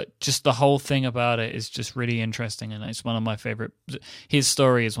 Sure. But just the whole thing about it is just really interesting, and it's one of my favorite. His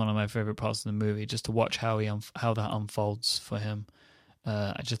story is one of my favorite parts of the movie. Just to watch how that unfolds for him,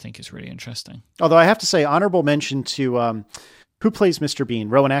 I just think it's really interesting. Although I have to say, honorable mention to who plays Mr. Bean,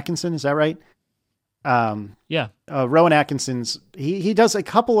 Rowan Atkinson. Is that right? Yeah. Rowan Atkinson's he does a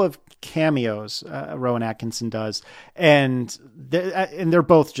couple of cameos. Rowan Atkinson does, and they're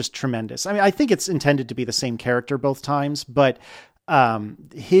both just tremendous. I mean, I think it's intended to be the same character both times, but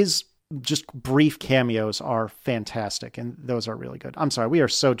his just brief cameos are fantastic, and those are really good. I'm sorry, we are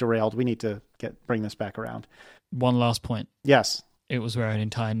so derailed. We need to bring this back around. One last point. Yes, it was where an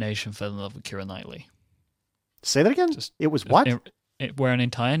entire nation fell in love with Keira Knightley. Say that again. It was what? Where an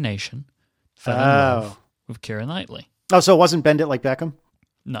entire nation fell in love with Keira Knightley. Oh, so it wasn't Bend It Like Beckham?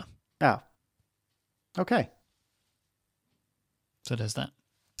 No. Oh. Okay. So there's that.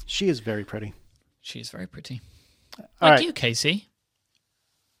 She is very pretty. She is very pretty. All Like right. you, Casey.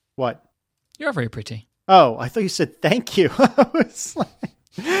 What? You're very pretty. Oh, I thought you said thank you. I was like,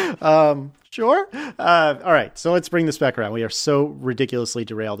 sure. All right. So let's bring this back around. We are so ridiculously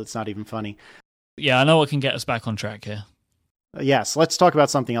derailed. It's not even funny. Yeah, I know what can get us back on track here. Yes. Let's talk about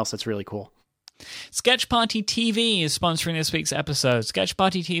something else that's really cool. Sketch Party TV is sponsoring this week's episode. Sketch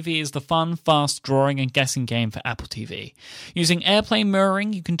Party TV is the fun, fast drawing and guessing game for Apple TV. Using AirPlay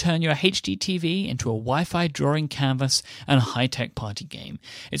mirroring, you can turn your HD TV into a Wi-Fi drawing canvas and a high-tech party game.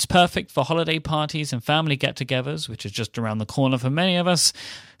 It's perfect for holiday parties and family get-togethers, which is just around the corner for many of us.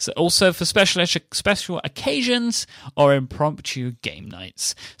 So also for special occasions or impromptu game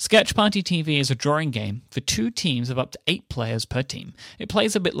nights. Sketch Party TV is a drawing game for 2 teams of up to 8 players per team. It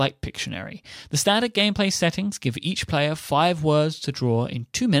plays a bit like Pictionary. The standard gameplay settings give each player 5 words to draw in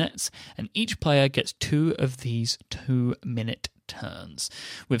 2 minutes, and each player gets 2 of these 2-minute turns.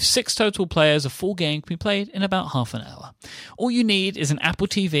 With 6 total players, a full game can be played in about half an hour. All you need is an Apple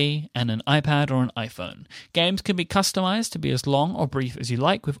TV and an iPad or an iPhone. Games can be customized to be as long or brief as you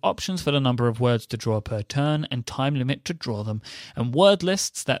like, with options for the number of words to draw per turn and time limit to draw them, and word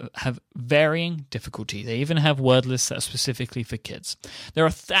lists that have varying difficulty. They even have word lists that are specifically for kids. There are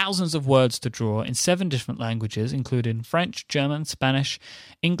thousands of words to draw in 7 different languages, including French, German, Spanish,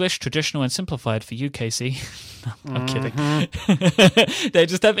 English, traditional and simplified for UKC. I'm kidding. They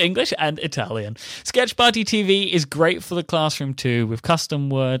just have English and Italian. Sketch Party TV is great for the classroom too, with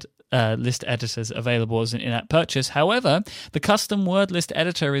custom word list editors available as an in-app purchase. However, the custom word list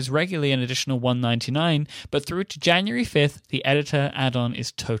editor is regularly an additional $1.99, but through to January 5th, the editor add-on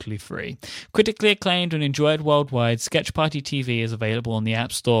is totally free. Critically acclaimed and enjoyed worldwide, Sketch Party TV is available on the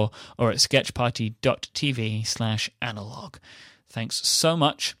App Store or at sketchparty.tv/analog. Thanks so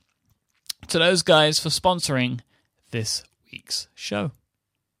much to those guys for sponsoring this week's show.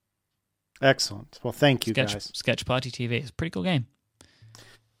 Excellent. Well, thank you, guys. Sketch Party TV is a pretty cool game.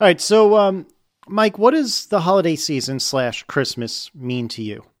 All right. So, Mike, what does the holiday season / Christmas mean to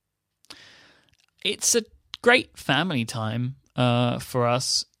you? It's a great family time for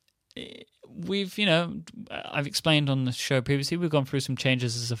us. I've explained on the show previously, we've gone through some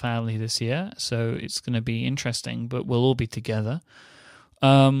changes as a family this year, so it's going to be interesting, but we'll all be together.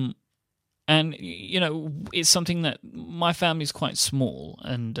 And, it's something that my family's quite small,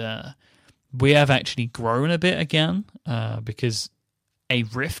 and we have actually grown a bit again because a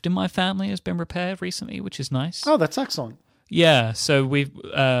rift in my family has been repaired recently, which is nice. Oh, that's excellent. Yeah, so we've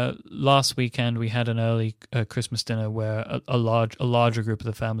last weekend we had an early Christmas dinner where a larger group of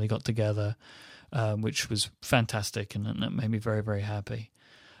the family got together, which was fantastic, and that made me very, very happy.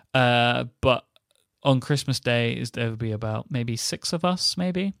 But on Christmas Day, there will be about maybe 6 of us,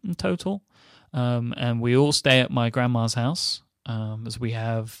 maybe in total, and we all stay at my grandma's house, as we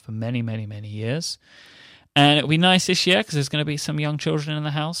have for many, many, many years. And it'll be nice this year because there's going to be some young children in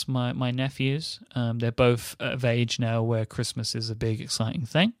the house, my nephews. They're both of age now where Christmas is a big, exciting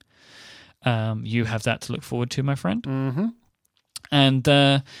thing. You have that to look forward to, my friend. Mm-hmm. And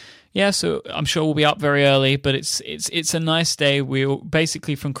so I'm sure we'll be up very early, but it's a nice day. We'll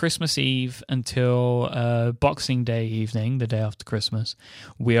basically from Christmas Eve until Boxing Day evening, the day after Christmas,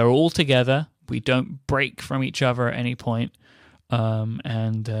 we are all together. We don't break from each other at any point.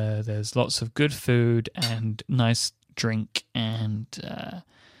 And there's lots of good food and nice drink and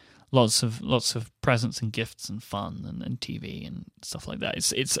lots of presents and gifts and fun and TV and stuff like that.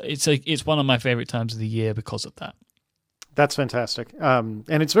 It's one of my favorite times of the year because of that. That's fantastic. And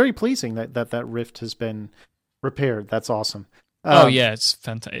it's very pleasing that rift has been repaired. That's awesome. It's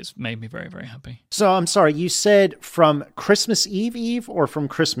fantastic. It's made me very, very happy. So I'm sorry, you said from Christmas Eve or from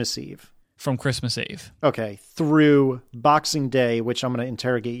Christmas Eve? From Christmas Eve. Okay, through Boxing Day, which I'm going to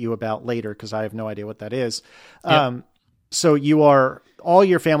interrogate you about later because I have no idea what that is. Yep. So you are, all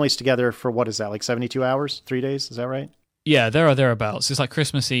your family's together for, what is that, like 72 hours, 3 days? Is that right? Yeah, thereabouts. It's like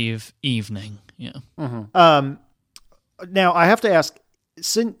Christmas Eve evening. Yeah. Mm-hmm. Now, I have to ask,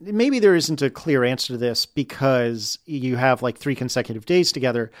 maybe there isn't a clear answer to this because you have like 3 consecutive days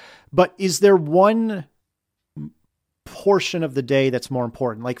together, but is there one portion of the day that's more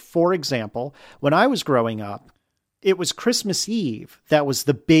important? Like, for example, when I was growing up, it was Christmas Eve that was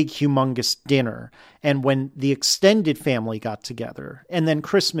the big, humongous dinner, and when the extended family got together. And then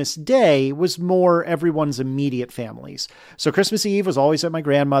Christmas Day was more everyone's immediate families. So Christmas Eve was always at my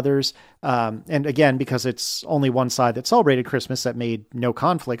grandmother's. And again, because it's only one side that celebrated Christmas, that made no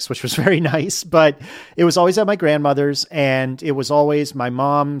conflicts, which was very nice. But it was always at my grandmother's, and it was always my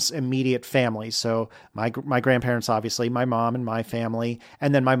mom's immediate family. So my grandparents, obviously, my mom and my family,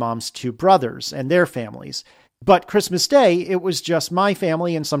 and then my mom's two brothers and their families. But Christmas Day, it was just my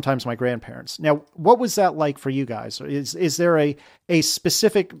family and sometimes my grandparents. Now, what was that like for you guys? Is there a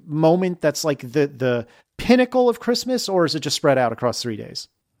specific moment that's like the pinnacle of Christmas, or is it just spread out across 3 days?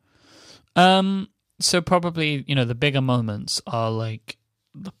 So probably, the bigger moments are like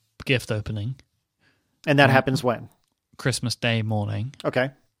the gift opening. And that happens when? Christmas Day morning.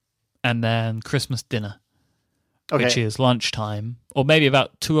 Okay. And then Christmas dinner, Okay. which is lunchtime, or maybe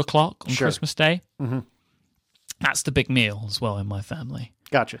about 2:00 on Sure. Christmas Day. Mm-hmm. That's the big meal as well in my family.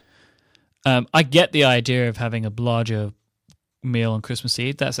 Gotcha. I get the idea of having a larger meal on Christmas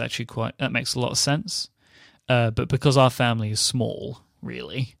Eve. That's actually that makes a lot of sense. But because our family is small,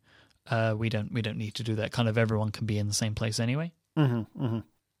 really, we don't need to do that. Kind of everyone can be in the same place anyway. Mm-hmm, mm-hmm.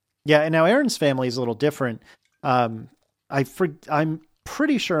 Yeah, and now Aaron's family is a little different. I'm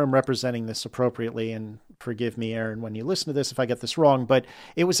pretty sure I'm representing this appropriately, and forgive me, Aaron, when you listen to this if I get this wrong, but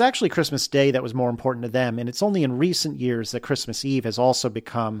it was actually Christmas Day that was more important to them, and it's only in recent years that Christmas Eve has also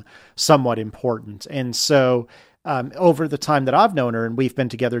become somewhat important. And so over the time that I've known her, and we've been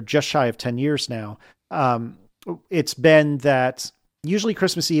together just shy of 10 years now, it's been that usually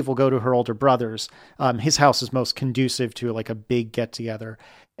Christmas Eve will go to her older brother's. His house is most conducive to like a big get together.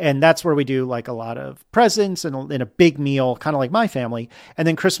 And that's where we do like a lot of presents and a big meal, kind of like my family. And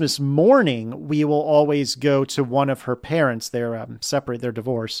then Christmas morning, we will always go to one of her parents. They're separate, they're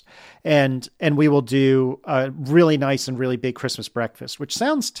divorced. And we will do a really nice and really big Christmas breakfast, which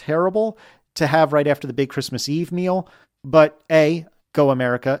sounds terrible to have right after the big Christmas Eve meal. But A, go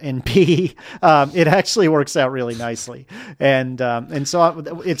America, and B, it actually works out really nicely. And so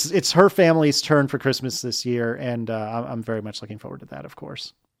it's her family's turn for Christmas this year. And I'm very much looking forward to that, of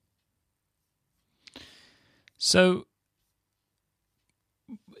course. So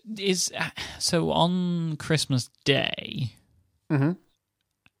on Christmas Day, Mm-hmm.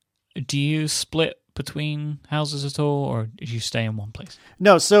 do you split between houses at all, or do you stay in one place?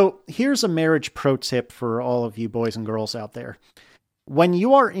 No, so here's a marriage pro tip for all of you boys and girls out there. When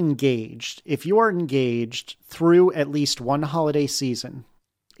you are engaged, if you are engaged through at least one holiday season,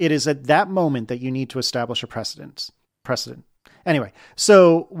 it is at that moment that you need to establish a precedent. Anyway,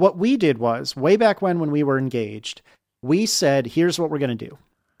 so what we did was, way back when we were engaged, we said, here's what we're going to do.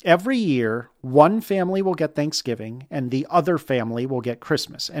 Every year, one family will get Thanksgiving and the other family will get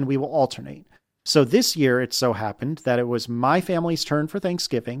Christmas, and we will alternate. So this year, it so happened that it was my family's turn for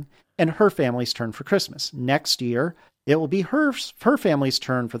Thanksgiving and her family's turn for Christmas. Next year, it will be her family's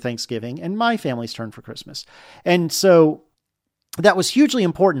turn for Thanksgiving and my family's turn for Christmas. And so that was hugely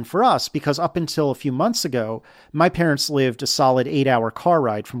important for us because up until a few months ago, my parents lived a solid 8-hour car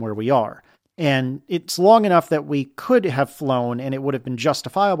ride from where we are. And it's long enough that we could have flown and it would have been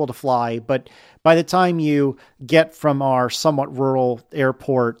justifiable to fly. But by the time you get from our somewhat rural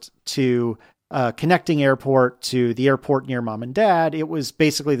airport to connecting airport to the airport near mom and dad, it was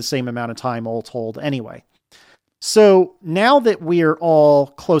basically the same amount of time all told anyway. So now that we're all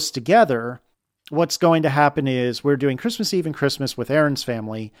close together, what's going to happen is we're doing Christmas Eve and Christmas with Aaron's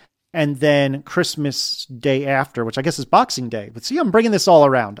family, and then Christmas Day after, which I guess is Boxing Day. But see, I'm bringing this all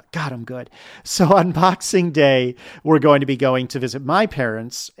around. God, I'm good. So on Boxing Day, we're going to be going to visit my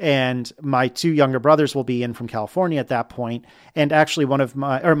parents, and my two younger brothers will be in from California at that point. And actually one of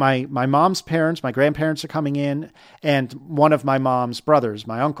my mom's parents, my grandparents are coming in, and one of my mom's brothers,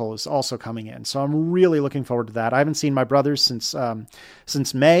 my uncle, is also coming in. So I'm really looking forward to that. I haven't seen my brothers since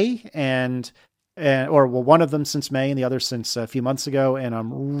May, one of them since May and the other since a few months ago. And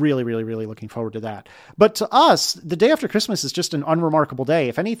I'm really, really, really looking forward to that. But to us, the day after Christmas is just an unremarkable day.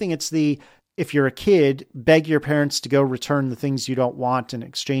 If anything, it's if you're a kid, beg your parents to go return the things you don't want and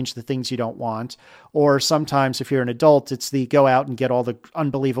exchange the things you don't want. Or sometimes if you're an adult, it's the go out and get all the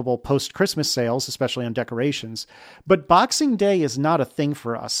unbelievable post-Christmas sales, especially on decorations. But Boxing Day is not a thing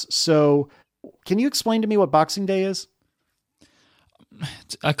for us. So can you explain to me what Boxing Day is?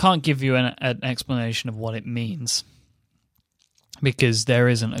 I can't give you an explanation of what it means because there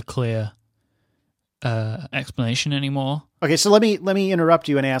isn't a clear explanation anymore. Okay, so let me interrupt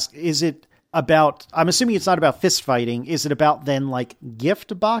you and ask, is it about, I'm assuming it's not about fist fighting, is it about then like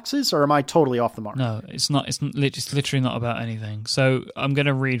gift boxes, or am I totally off the mark? No, it's not. It's literally not about anything. So I'm going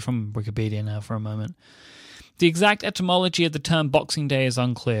to read from Wikipedia now for a moment. The exact etymology of the term Boxing Day is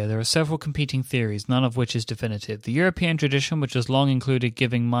unclear. There are several competing theories, none of which is definitive. The European tradition, which has long included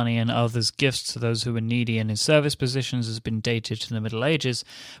giving money and others gifts to those who were needy and in service positions, has been dated to the Middle Ages,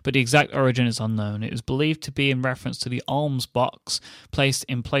 but the exact origin is unknown. It is believed to be in reference to the alms box placed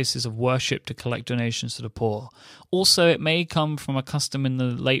in places of worship to collect donations to the poor. Also, it may come from a custom in the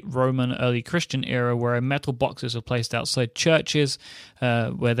late Roman, early Christian era where metal boxes were placed outside churches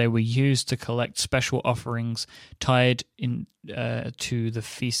where they were used to collect special offerings tied in to the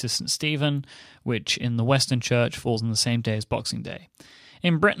Feast of St. Stephen, which in the Western Church falls on the same day as Boxing Day.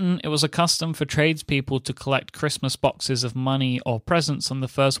 In Britain, it was a custom for tradespeople to collect Christmas boxes of money or presents on the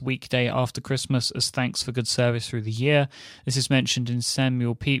first weekday after Christmas as thanks for good service through the year. This is mentioned in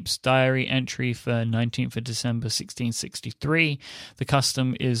Samuel Pepys' diary entry for 19th of December 1663. The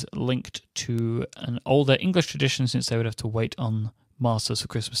custom is linked to an older English tradition since they would have to wait on masters for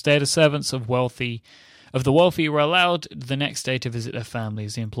Christmas Day. The servants of the wealthy were allowed the next day to visit their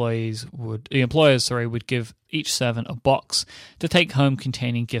families. The employers would give each servant a box to take home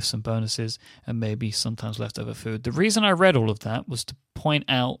containing gifts and bonuses and maybe sometimes leftover food. The reason I read all of that was to point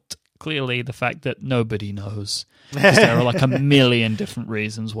out clearly the fact that nobody knows. There are like a million different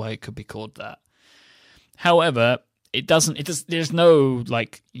reasons why it could be called that. However, there's no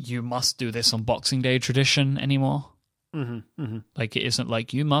like you must do this on Boxing Day tradition anymore. Mm-hmm, mm-hmm. Like it isn't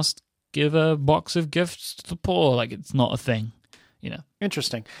like you must give a box of gifts to the poor. Like it's not a thing, you know.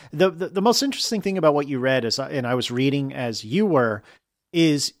 Interesting. The most interesting thing about what you read is, and I was reading as you were,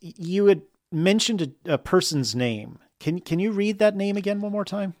 is you had mentioned a person's name. Can you read that name again one more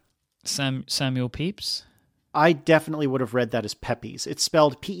time? Samuel Pepys. I definitely would have read that as Pepys. It's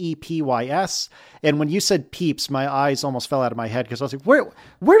spelled P-E-P-Y-S. And when you said Peeps, my eyes almost fell out of my head because I was like, where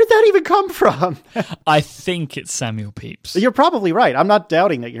did that even come from? I think it's Samuel Pepys. You're probably right. I'm not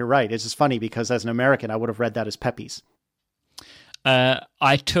doubting that you're right. It's just funny because as an American, I would have read that as Pepys.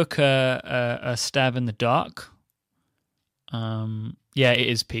 I took a stab in the dark. Yeah, it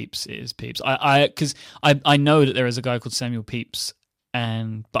is Pepys. It is Pepys. Because I know that there is a guy called Samuel Pepys.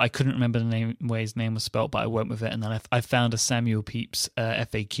 But I couldn't remember the way his name was spelled, but I went with it, and then I found a Samuel Pepys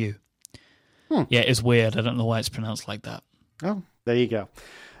FAQ. Yeah, it's weird. I don't know why it's pronounced like that. Oh, there you go.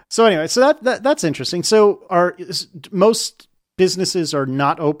 So anyway, so that's interesting. So most businesses are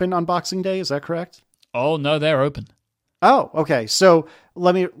not open on Boxing Day? Is that correct? Oh no, they're open. Oh, okay. So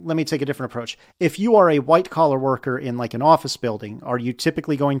let me take a different approach. If you are a white collar worker in like an office building, are you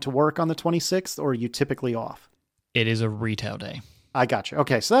typically going to work on the 26th, or are you typically off? It is a retail day. I got you.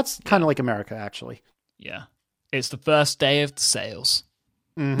 Okay, so that's kind of like America, actually. Yeah. It's the first day of the sales.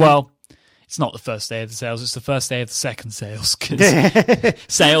 Mm-hmm. Well, it's not the first day of the sales. It's the first day of the second sales, because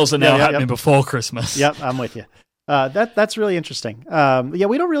sales are now happening before Christmas. Yep, I'm with you. That's really interesting. Yeah,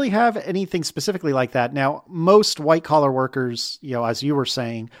 we don't really have anything specifically like that. Now, most white-collar workers, as you were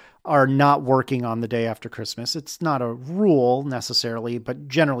saying, are not working on the day after Christmas. It's not a rule necessarily, but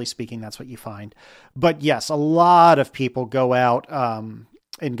generally speaking, that's what you find. But yes, a lot of people go out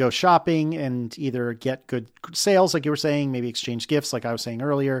and go shopping and either get good sales, like you were saying, maybe exchange gifts, like I was saying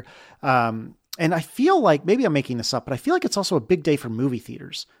earlier. And I feel like, maybe I'm making this up, but I feel like it's also a big day for movie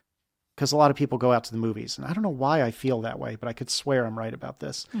theaters because a lot of people go out to the movies. And I don't know why I feel that way, but I could swear I'm right about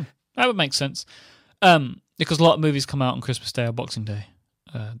this. That would make sense. Because a lot of movies come out on Christmas Day or Boxing Day.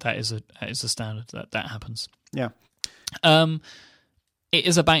 That is a standard that happens. Yeah. It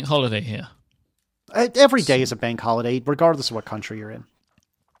is a bank holiday here. Every day is a bank holiday, regardless of what country you're in.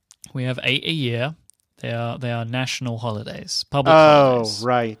 We have 8 a year. They are national holidays, public holidays. Oh,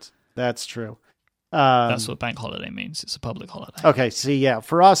 right. That's true. That's what bank holiday means. It's a public holiday. Okay. See, yeah,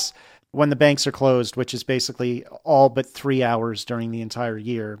 for us, when the banks are closed, which is basically all but 3 hours during the entire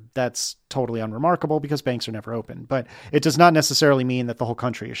year, that's totally unremarkable because banks are never open. But it does not necessarily mean that the whole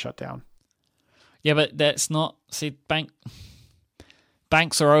country is shut down. Yeah, but that's not... See,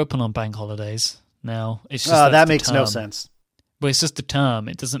 banks are open on bank holidays now. It's just that makes no sense. Well, it's just a term.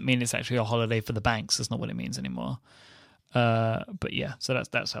 It doesn't mean it's actually a holiday for the banks. That's not what it means anymore. But yeah, so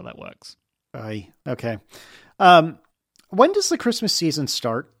that's how that works. Okay. When does the Christmas season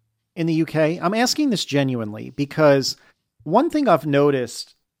start in the UK? I'm asking this genuinely because one thing I've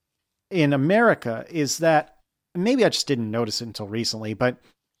noticed in America is that, maybe I just didn't notice it until recently, but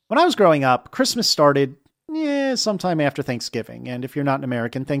when I was growing up, Christmas started sometime after Thanksgiving. And if you're not an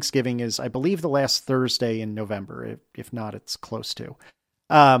American, Thanksgiving is, I believe, the last Thursday in November. If not, it's close to.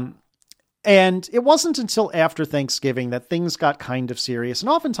 And it wasn't until after Thanksgiving that things got kind of serious. And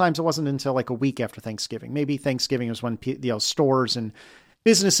oftentimes it wasn't until like a week after Thanksgiving. Maybe Thanksgiving was when stores and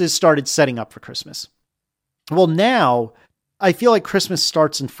businesses started setting up for Christmas. Well, now I feel like Christmas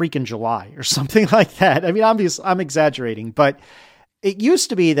starts in freaking July or something like that. I mean, obviously, I'm exaggerating, but it used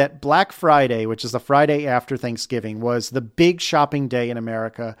to be that Black Friday, which is the Friday after Thanksgiving, was the big shopping day in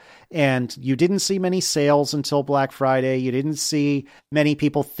America. And you didn't see many sales until Black Friday. You didn't see many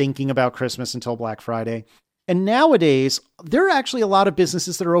people thinking about Christmas until Black Friday. And nowadays, there are actually a lot of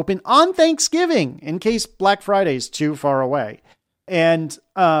businesses that are open on Thanksgiving in case Black Friday is too far away. And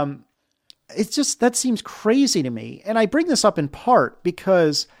it's just, that seems crazy to me. And I bring this up in part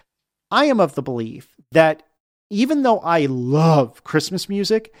because I am of the belief that even though I love Christmas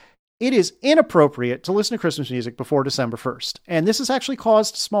music, it is inappropriate to listen to Christmas music before December 1st. And this has actually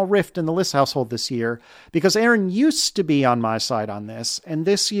caused a small rift in the Liss household this year because Erin used to be on my side on this. And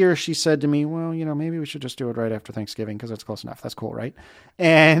this year she said to me, well, maybe we should just do it right after Thanksgiving because that's close enough. That's cool, right?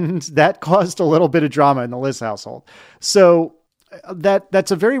 And that caused a little bit of drama in the Liss household. So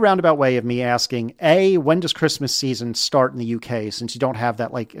that's a very roundabout way of me asking, A, when does Christmas season start in the UK since you don't have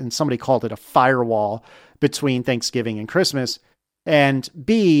that, and somebody called it a firewall between Thanksgiving and Christmas? And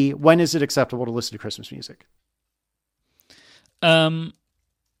B, when is it acceptable to listen to Christmas music?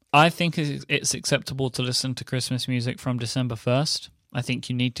 I think it's acceptable to listen to Christmas music from December 1st. I think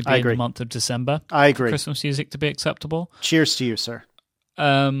you need to be in the month of December. I agree. For Christmas music to be acceptable. Cheers to you, sir.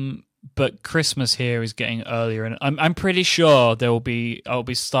 But Christmas here is getting earlier, and I'm pretty sure I'll be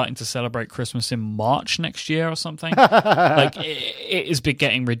starting to celebrate Christmas in March next year or something. It is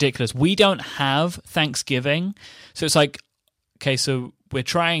getting ridiculous. We don't have Thanksgiving, so it's like, okay, so we're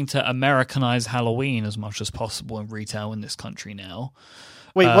trying to Americanize Halloween as much as possible in retail in this country now.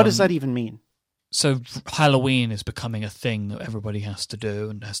 Wait, what does that even mean? So Halloween is becoming a thing that everybody has to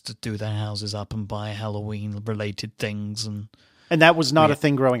do and has to do their houses up and buy Halloween-related things And that was not a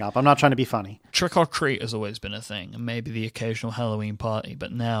thing growing up. I'm not trying to be funny. Trick or treat has always been a thing, and maybe the occasional Halloween party.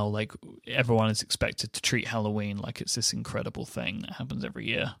 But now, everyone is expected to treat Halloween like it's this incredible thing that happens every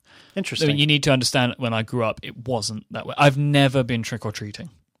year. Interesting. I mean, you need to understand, when I grew up, it wasn't that way. I've never been trick or treating.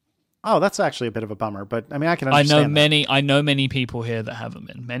 Oh, that's actually a bit of a bummer. But I mean, I can understand. I know many people here that haven't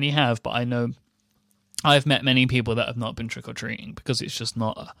been. Many have, but I've met many people that have not been trick or treating because it's just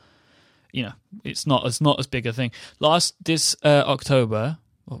not it's not as big a thing. This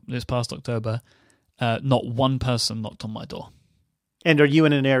past October, not one person knocked on my door. And are you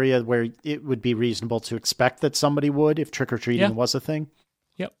in an area where it would be reasonable to expect that somebody would if trick-or-treating was a thing?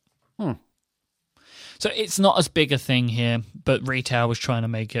 Yep. So it's not as big a thing here, but retail was trying to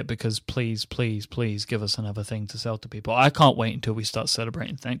make it because please, please, please give us another thing to sell to people. I can't wait until we start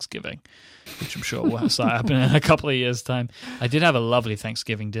celebrating Thanksgiving, which I'm sure will start happening in a couple of years' time. I did have a lovely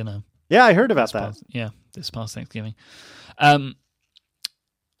Thanksgiving dinner. Yeah, I heard about that. This past Thanksgiving.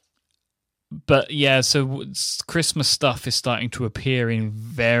 But yeah, so Christmas stuff is starting to appear in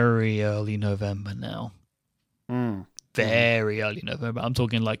very early November now. Very early November. I'm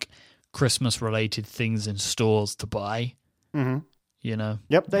talking Christmas-related things in stores to buy. Mm-hmm.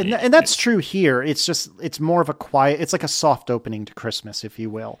 Yep, and that's true here. It's more of a quiet. It's like a soft opening to Christmas, if you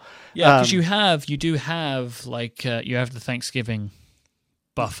will. Yeah, because you have the Thanksgiving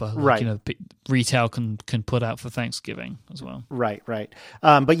buffer, right? Retail can put out for Thanksgiving as well. Right.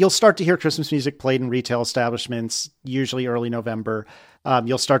 But you'll start to hear Christmas music played in retail establishments, usually early November.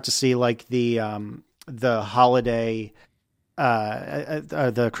 You'll start to see the holiday.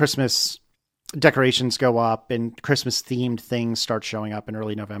 The Christmas decorations go up and Christmas themed things start showing up in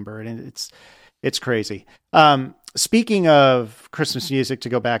early November. And it's crazy. Speaking of Christmas music, to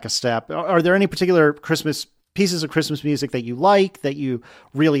go back a step, are there any particular pieces of Christmas music that you like, that you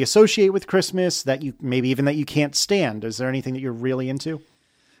really associate with Christmas, that you can't stand? Is there anything that you're really into?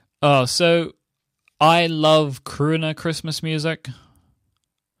 Oh, so I love crooner Christmas music.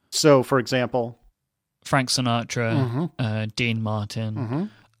 So, for example, Frank Sinatra, Dean Martin.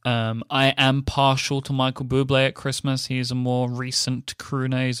 I am partial to Michael Bublé at Christmas. He's a more recent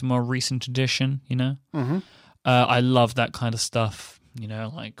crooner. He's a more recent addition, I love that kind of stuff,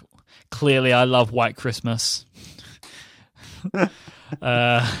 clearly I love White Christmas.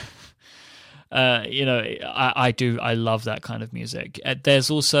 I do. I love that kind of music. There's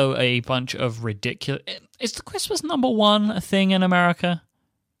also a bunch of ridiculous... Is the Christmas number one a thing in America?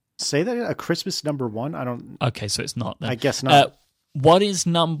 Say that, a Christmas number one? I don't... Okay, so it's not then. I guess not. What is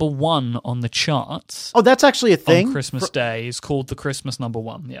number one on the charts? Oh, that's actually a thing? On Christmas Day is called the Christmas number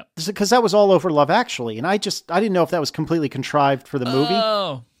one, yeah. Because that was all over Love Actually, and I didn't know if that was completely contrived for the movie.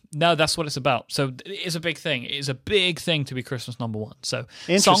 Oh, no, that's what it's about. So it's a big thing. It is a big thing to be Christmas number one. So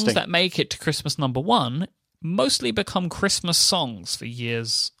songs that make it to Christmas number one mostly become Christmas songs for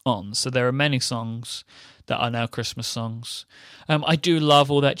years on. So there are many songs that are now Christmas songs. I do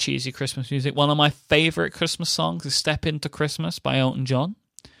love all that cheesy Christmas music. One of my favorite Christmas songs is Step Into Christmas by Elton John.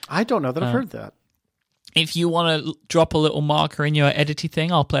 I don't know that I've heard that. If you want to drop a little marker in your edity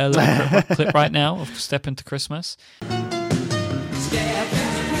thing, I'll play a little clip right now of Step Into Christmas.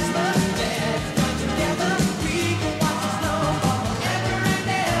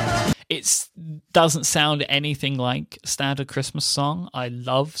 It doesn't sound anything like a standard Christmas song. I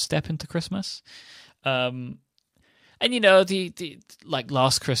love Step Into Christmas. And you know, the like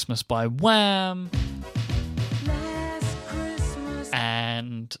Last Christmas by Wham.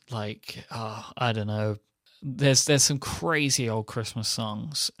 And like, I don't know, there's some crazy old Christmas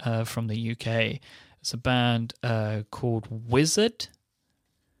songs from the UK. It's a band called Wizard.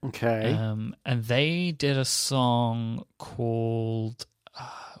 Okay. And they did a song called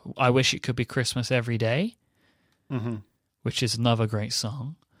I Wish It Could Be Christmas Every Day, which is another great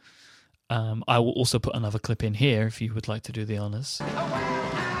song. I will also put another clip in here if you would like to do the honors.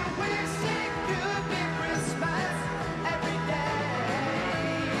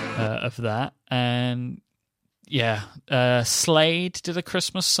 Of that. And yeah, Slade did a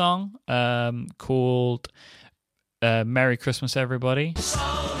Christmas song called Merry Christmas Everybody,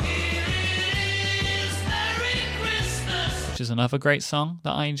 which is another great song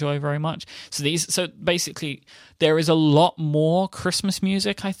that I enjoy very much. So basically there is a lot more Christmas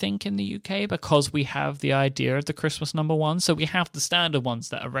music, I think, in the UK because we have the idea of the Christmas number one. So we have the standard ones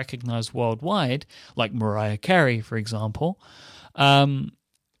that are recognized worldwide, like Mariah Carey, for example.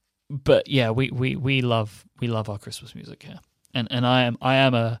 But yeah, we love our Christmas music here, and I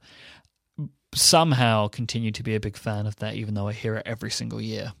am somehow continue to be a big fan of that, even though I hear it every single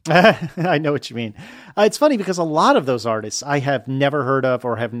year. I know what you mean. It's funny because a lot of those artists I have never heard of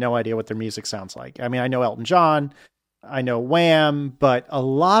or have no idea what their music sounds like. I mean, I know Elton John, I know Wham, but a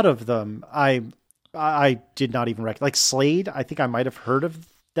lot of them I did not even recognize. Like Slade, I think I might have heard of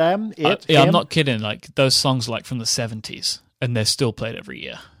them. I'm not kidding. Like those songs are like from the 70s, and they're still played every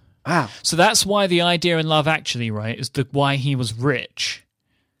year. Wow. So that's why the idea in Love Actually, right, is why he was rich,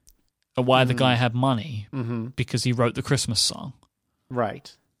 or why the guy had money, because he wrote the Christmas song.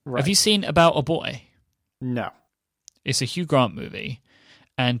 Right. Have you seen About a Boy? No. It's a Hugh Grant movie,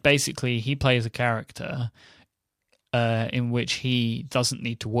 and basically he plays a character in which he doesn't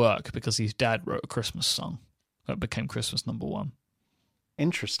need to work because his dad wrote a Christmas song that became Christmas number one.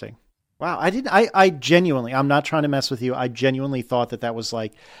 Interesting. Wow, I genuinely, I'm not trying to mess with you. I genuinely thought that was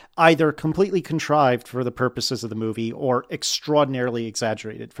like either completely contrived for the purposes of the movie or extraordinarily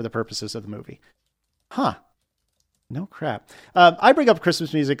exaggerated for the purposes of the movie. Huh. No crap. I bring up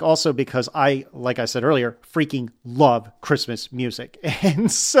Christmas music also because like I said earlier, freaking love Christmas music.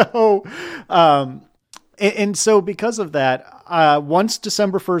 And so, because of that, once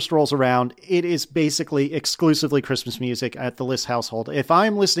December 1st rolls around, it is basically exclusively Christmas music at the List household. If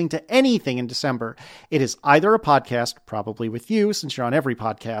I'm listening to anything in December, it is either a podcast, probably with you, since you're on every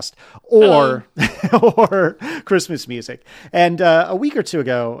podcast, or or Christmas music. And a week or two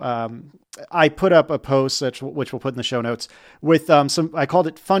ago, I put up a post which we'll put in the show notes with I called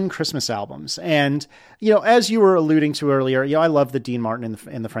it Fun Christmas Albums. And, as you were alluding to earlier, I love the Dean Martin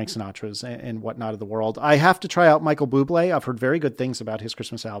and the Frank Sinatras and whatnot of the world. I have to try out Michael Bublé. I've heard very good things about his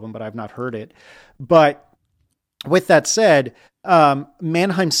Christmas album, but I've not heard it. But with that said,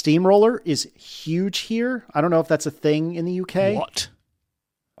 Mannheim Steamroller is huge here. I don't know if that's a thing in the UK.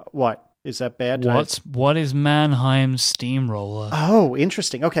 What? Is that bad? What is Mannheim Steamroller? Oh,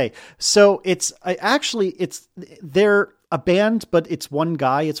 interesting. Okay. So they're a band, but it's one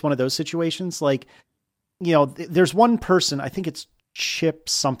guy. It's one of those situations. Like, there's one person, I think it's Chip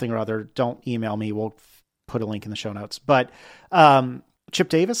something or other. Don't email me. We'll put a link in the show notes, but, Chip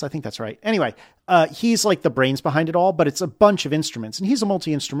Davis, I think that's right. Anyway, he's like the brains behind it all, but it's a bunch of instruments, and he's a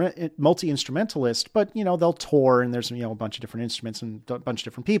multi-instrumentalist, but they'll tour, and there's, a bunch of different instruments and a bunch of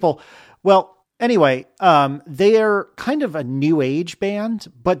different people. Well, anyway, they're kind of a new age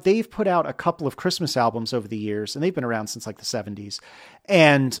band, but they've put out a couple of Christmas albums over the years, and they've been around since like the 70s.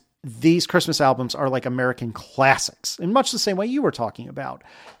 And these Christmas albums are like American classics in much the same way you were talking about.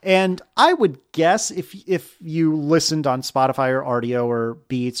 And I would guess if you listened on Spotify or Rdio or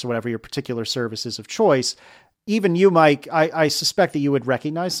Beats or whatever your particular services of choice, even you, Mike, I suspect that you would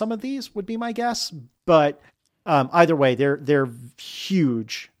recognize some of these, would be my guess. But either way, they're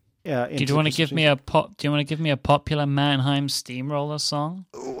huge. Do you want to give me a popular Mannheim Steamroller song?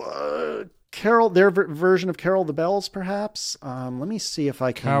 Carol, their version of Carol of the Bells, perhaps. Let me see if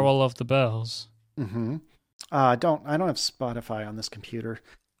I can. Carol of the Bells. I don't have Spotify on this computer.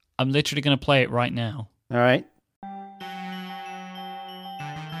 I'm literally going to play it right now. All right.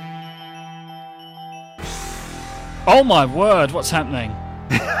 Oh my word, what's happening?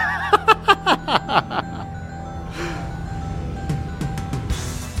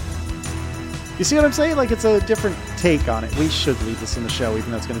 You see what I'm saying? Like, it's a different take on it. We should leave this in the show,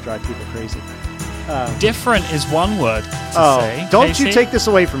 even though it's going to drive people crazy. Different is one word to say. Don't Casey? you take this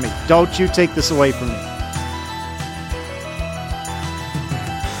away from me. Don't you take this away from me.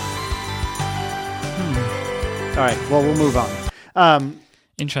 All right, well, we'll move on.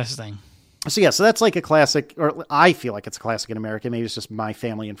 Interesting. So that's like a classic, or I feel like it's a classic in America. Maybe it's just my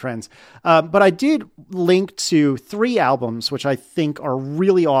family and friends. But I did link to 3 albums, which I think are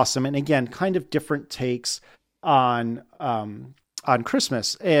really awesome. And again, kind of different takes on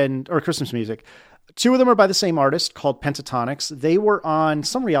Christmas or Christmas music. 2 of them are by the same artist called Pentatonix. They were on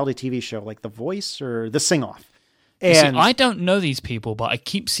some reality TV show like The Voice or The Sing Off. And I don't know these people, but I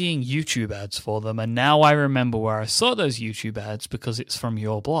keep seeing YouTube ads for them. And now I remember where I saw those YouTube ads because it's from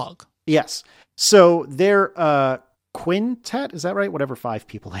your blog. yes. So they're quintet, is that right? Whatever 5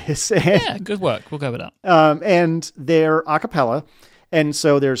 people is. Yeah, good work. We'll go with that. And they're a cappella. And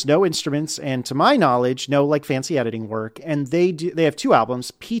so there's no instruments and, to my knowledge, no like fancy editing work. And they have 2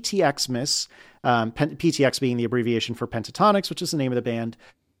 albums, PTXmas, PTX being the abbreviation for Pentatonix, which is the name of the band.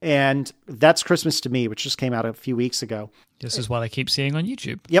 And That's Christmas to Me, which just came out a few weeks ago. This is what I keep seeing on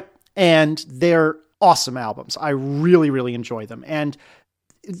YouTube. Yep. And they're awesome albums. I really, really enjoy them. And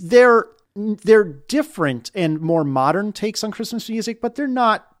they're different and more modern takes on Christmas music, but they're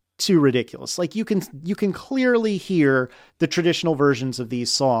not too ridiculous. Like you can clearly hear the traditional versions of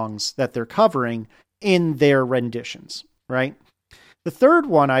these songs that they're covering in their renditions, right? The third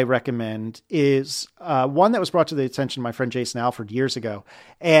one I recommend is one that was brought to the attention of my friend Jason Alford years ago,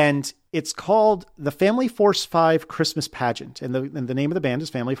 and it's called the Family Force 5 Christmas Pageant, and the name of the band is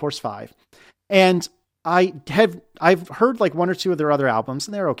Family Force 5. And I've heard like 1 or 2 of their other albums,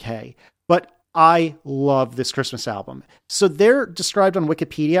 and they're okay, but I love this Christmas album. So they're described on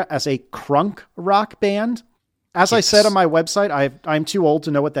Wikipedia as a crunk rock band. As I said on my website, I'm too old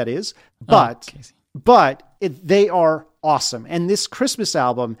to know what that is, but they are awesome. And this Christmas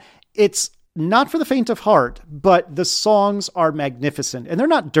album, it's not for the faint of heart, but the songs are magnificent, and they're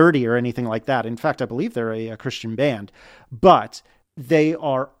not dirty or anything like that. In fact, I believe they're a Christian band, but they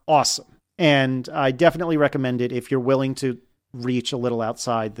are awesome. And I definitely recommend it if you're willing to reach a little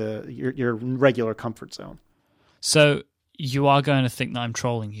outside your regular comfort zone. So you are going to think that I'm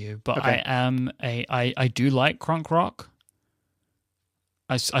trolling you, but Okay. I do like crunk rock.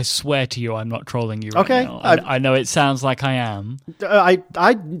 I swear to you, I'm not trolling you right Okay. now. I know it sounds like I am.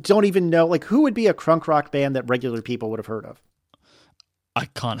 I don't even know, like, who would be a crunk rock band that regular people would have heard of? I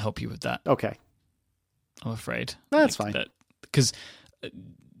can't help you with that. Okay. I'm afraid. That's fine. Because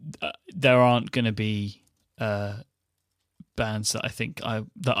there aren't going to be bands that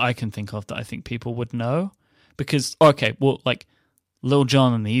I can think of that I think people would know. Because, okay, well, like Lil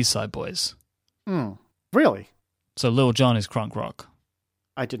Jon and the East Side Boys. Really? So Lil Jon is crunk rock.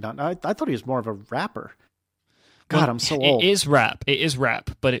 I did not know. I thought he was more of a rapper. God, Well, I'm so old. It is rap,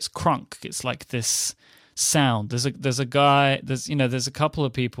 but it's crunk. It's like this sound. There's a guy. There's a couple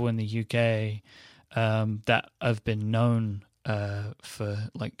of people in the UK that have been known for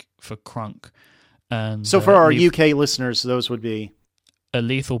crunk. And So for our UK listeners, those would be a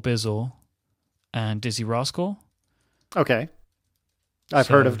Lethal Bizzle and Dizzy Rascal. okay. I've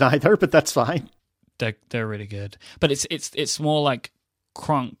heard of neither, but that's fine. They're really good, but it's more like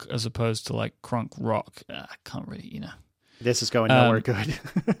crunk as opposed to like crunk rock. I can't really, This is going nowhere good.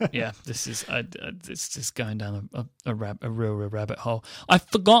 Yeah, this is it's just going down a real rabbit hole. I've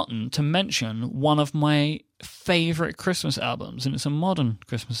forgotten to mention one of my favorite Christmas albums, and it's a modern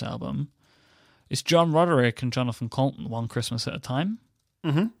Christmas album. It's John Roderick and Jonathan Colton, One Christmas at a Time.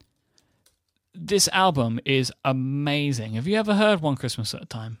 Mm-hmm. This album is amazing. Have you ever heard One Christmas at a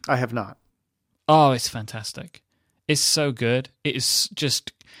Time? I have not. Oh, it's fantastic. It's so good. It is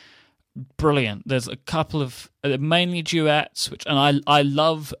just brilliant. There's a couple of mainly duets, and I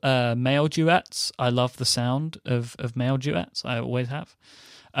love male duets. I love the sound of male duets. I always have.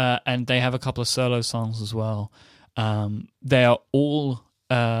 And they have a couple of solo songs as well. They are all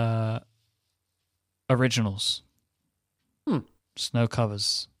originals. Just no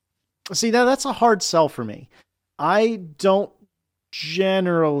covers. See, that's a hard sell for me. I don't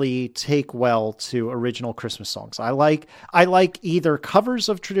generally take well to original Christmas songs. I like either covers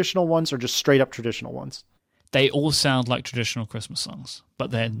of traditional ones or just straight up traditional ones. They all sound like traditional Christmas songs,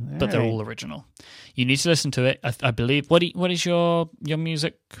 but they're all original. You need to listen to it. I believe. What is your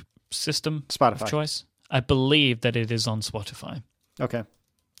music system Spotify of choice? I believe that it is on Spotify Okay.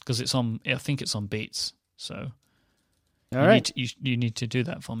 because I think it's on Beats. So All right. you need to do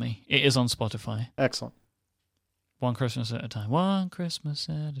that for me. It is on Spotify. Excellent. One Christmas at a time. One Christmas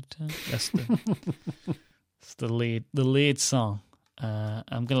at a time. That's the lead song.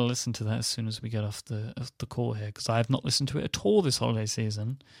 I'm going to listen to that as soon as we get off the call here, because I have not listened to it at all this holiday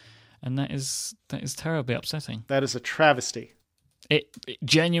season, and that is terribly upsetting. That is a travesty. It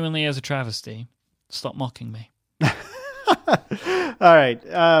genuinely is a travesty. Stop mocking me. All right.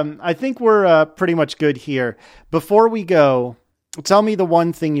 I think we're pretty much good here. Before we go, tell me the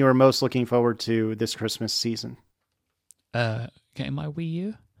one thing you are most looking forward to this Christmas season. Getting my Wii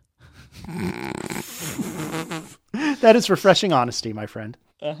U. That is refreshing honesty, my friend.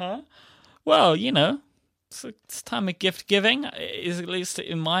 Well, it's time of gift giving. Is at least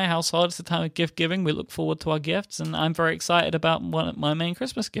in my household, it's a time of gift giving. We look forward to our gifts, and I'm very excited about my main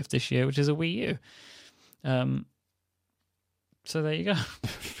Christmas gift this year, which is a Wii U. So there you go.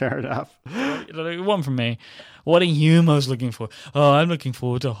 Fair enough. One from me. What are you most looking for? Oh, I'm looking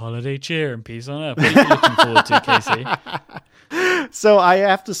forward to holiday cheer and peace on earth. What are you looking forward to, Casey? So I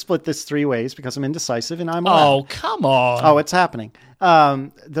have to split this 3 ways because I'm indecisive and I'm allowed. Oh, come on. Oh, it's happening.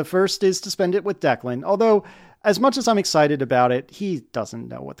 The first is to spend it with Declan, although as much as I'm excited about it, he doesn't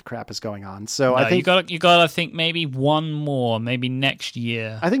know what the crap is going on. So I think you got to think maybe one more, maybe next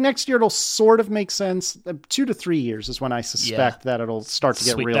year. I think next year it'll sort of make sense. 2 to 3 years is when I suspect that it'll start to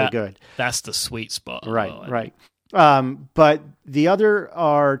get really good. That's the sweet spot. Right. But the other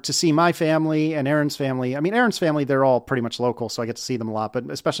are to see my family and Aaron's family. I mean, Aaron's family, they're all pretty much local, so I get to see them a lot, but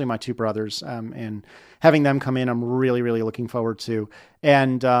especially my 2 brothers, and having them come in, I'm really, really looking forward to.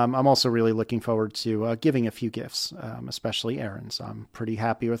 And I'm also really looking forward to giving a few gifts, especially Aaron's. I'm pretty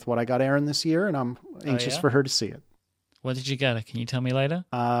happy with what I got Aaron this year, and I'm anxious for her to see it. What did you get her? Can you tell me later?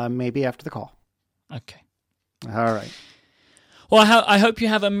 Maybe after the call. Okay. All right. Well, I hope you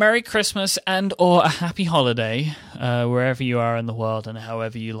have a Merry Christmas and or a Happy Holiday wherever you are in the world and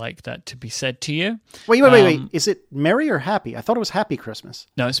however you like that to be said to you. Wait. Is it Merry or Happy? I thought it was Happy Christmas.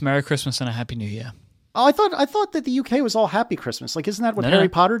 No, it's Merry Christmas and a Happy New Year. Oh, I thought that the UK was all Happy Christmas. Like, isn't that what Harry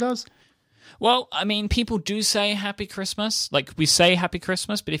Potter does? Well, I mean, people do say Happy Christmas. Like, we say Happy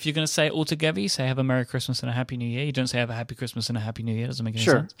Christmas, but if you're going to say it all together, you say have a Merry Christmas and a Happy New Year. You don't say have a Happy Christmas and a Happy New Year. It doesn't make any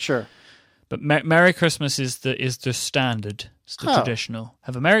sense. Sure. But Merry Christmas is the standard. It's the traditional.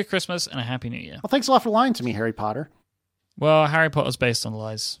 Have a Merry Christmas and a Happy New Year. Well, thanks a lot for lying to me, Harry Potter. Well, Harry Potter's based on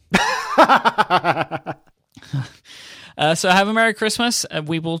lies. So have a Merry Christmas.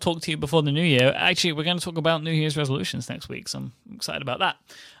 We will talk to you before the New Year. Actually, we're going to talk about New Year's resolutions next week, so I'm excited about that.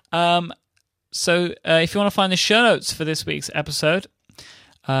 So if you want to find the show notes for this week's episode,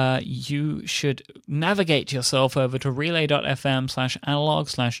 you should navigate yourself over to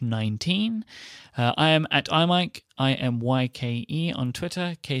relay.fm/analog/19. I am at iMike, IMYKE on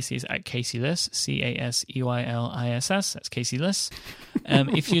Twitter. Casey is at CaseyLiss, CASEYLISS. That's Casey Liss.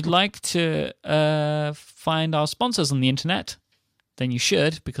 If you'd like to find our sponsors on the internet, then you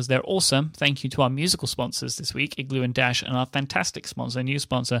should, because they're awesome. Thank you to our musical sponsors this week, Igloo and Dash, and our fantastic sponsor, new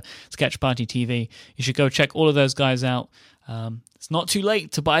sponsor, Sketch Party TV. You should go check all of those guys out. It's not too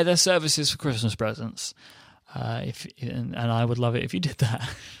late to buy their services for Christmas presents. And I would love it if you did that.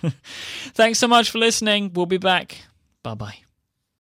 Thanks so much for listening. We'll be back. Bye-bye.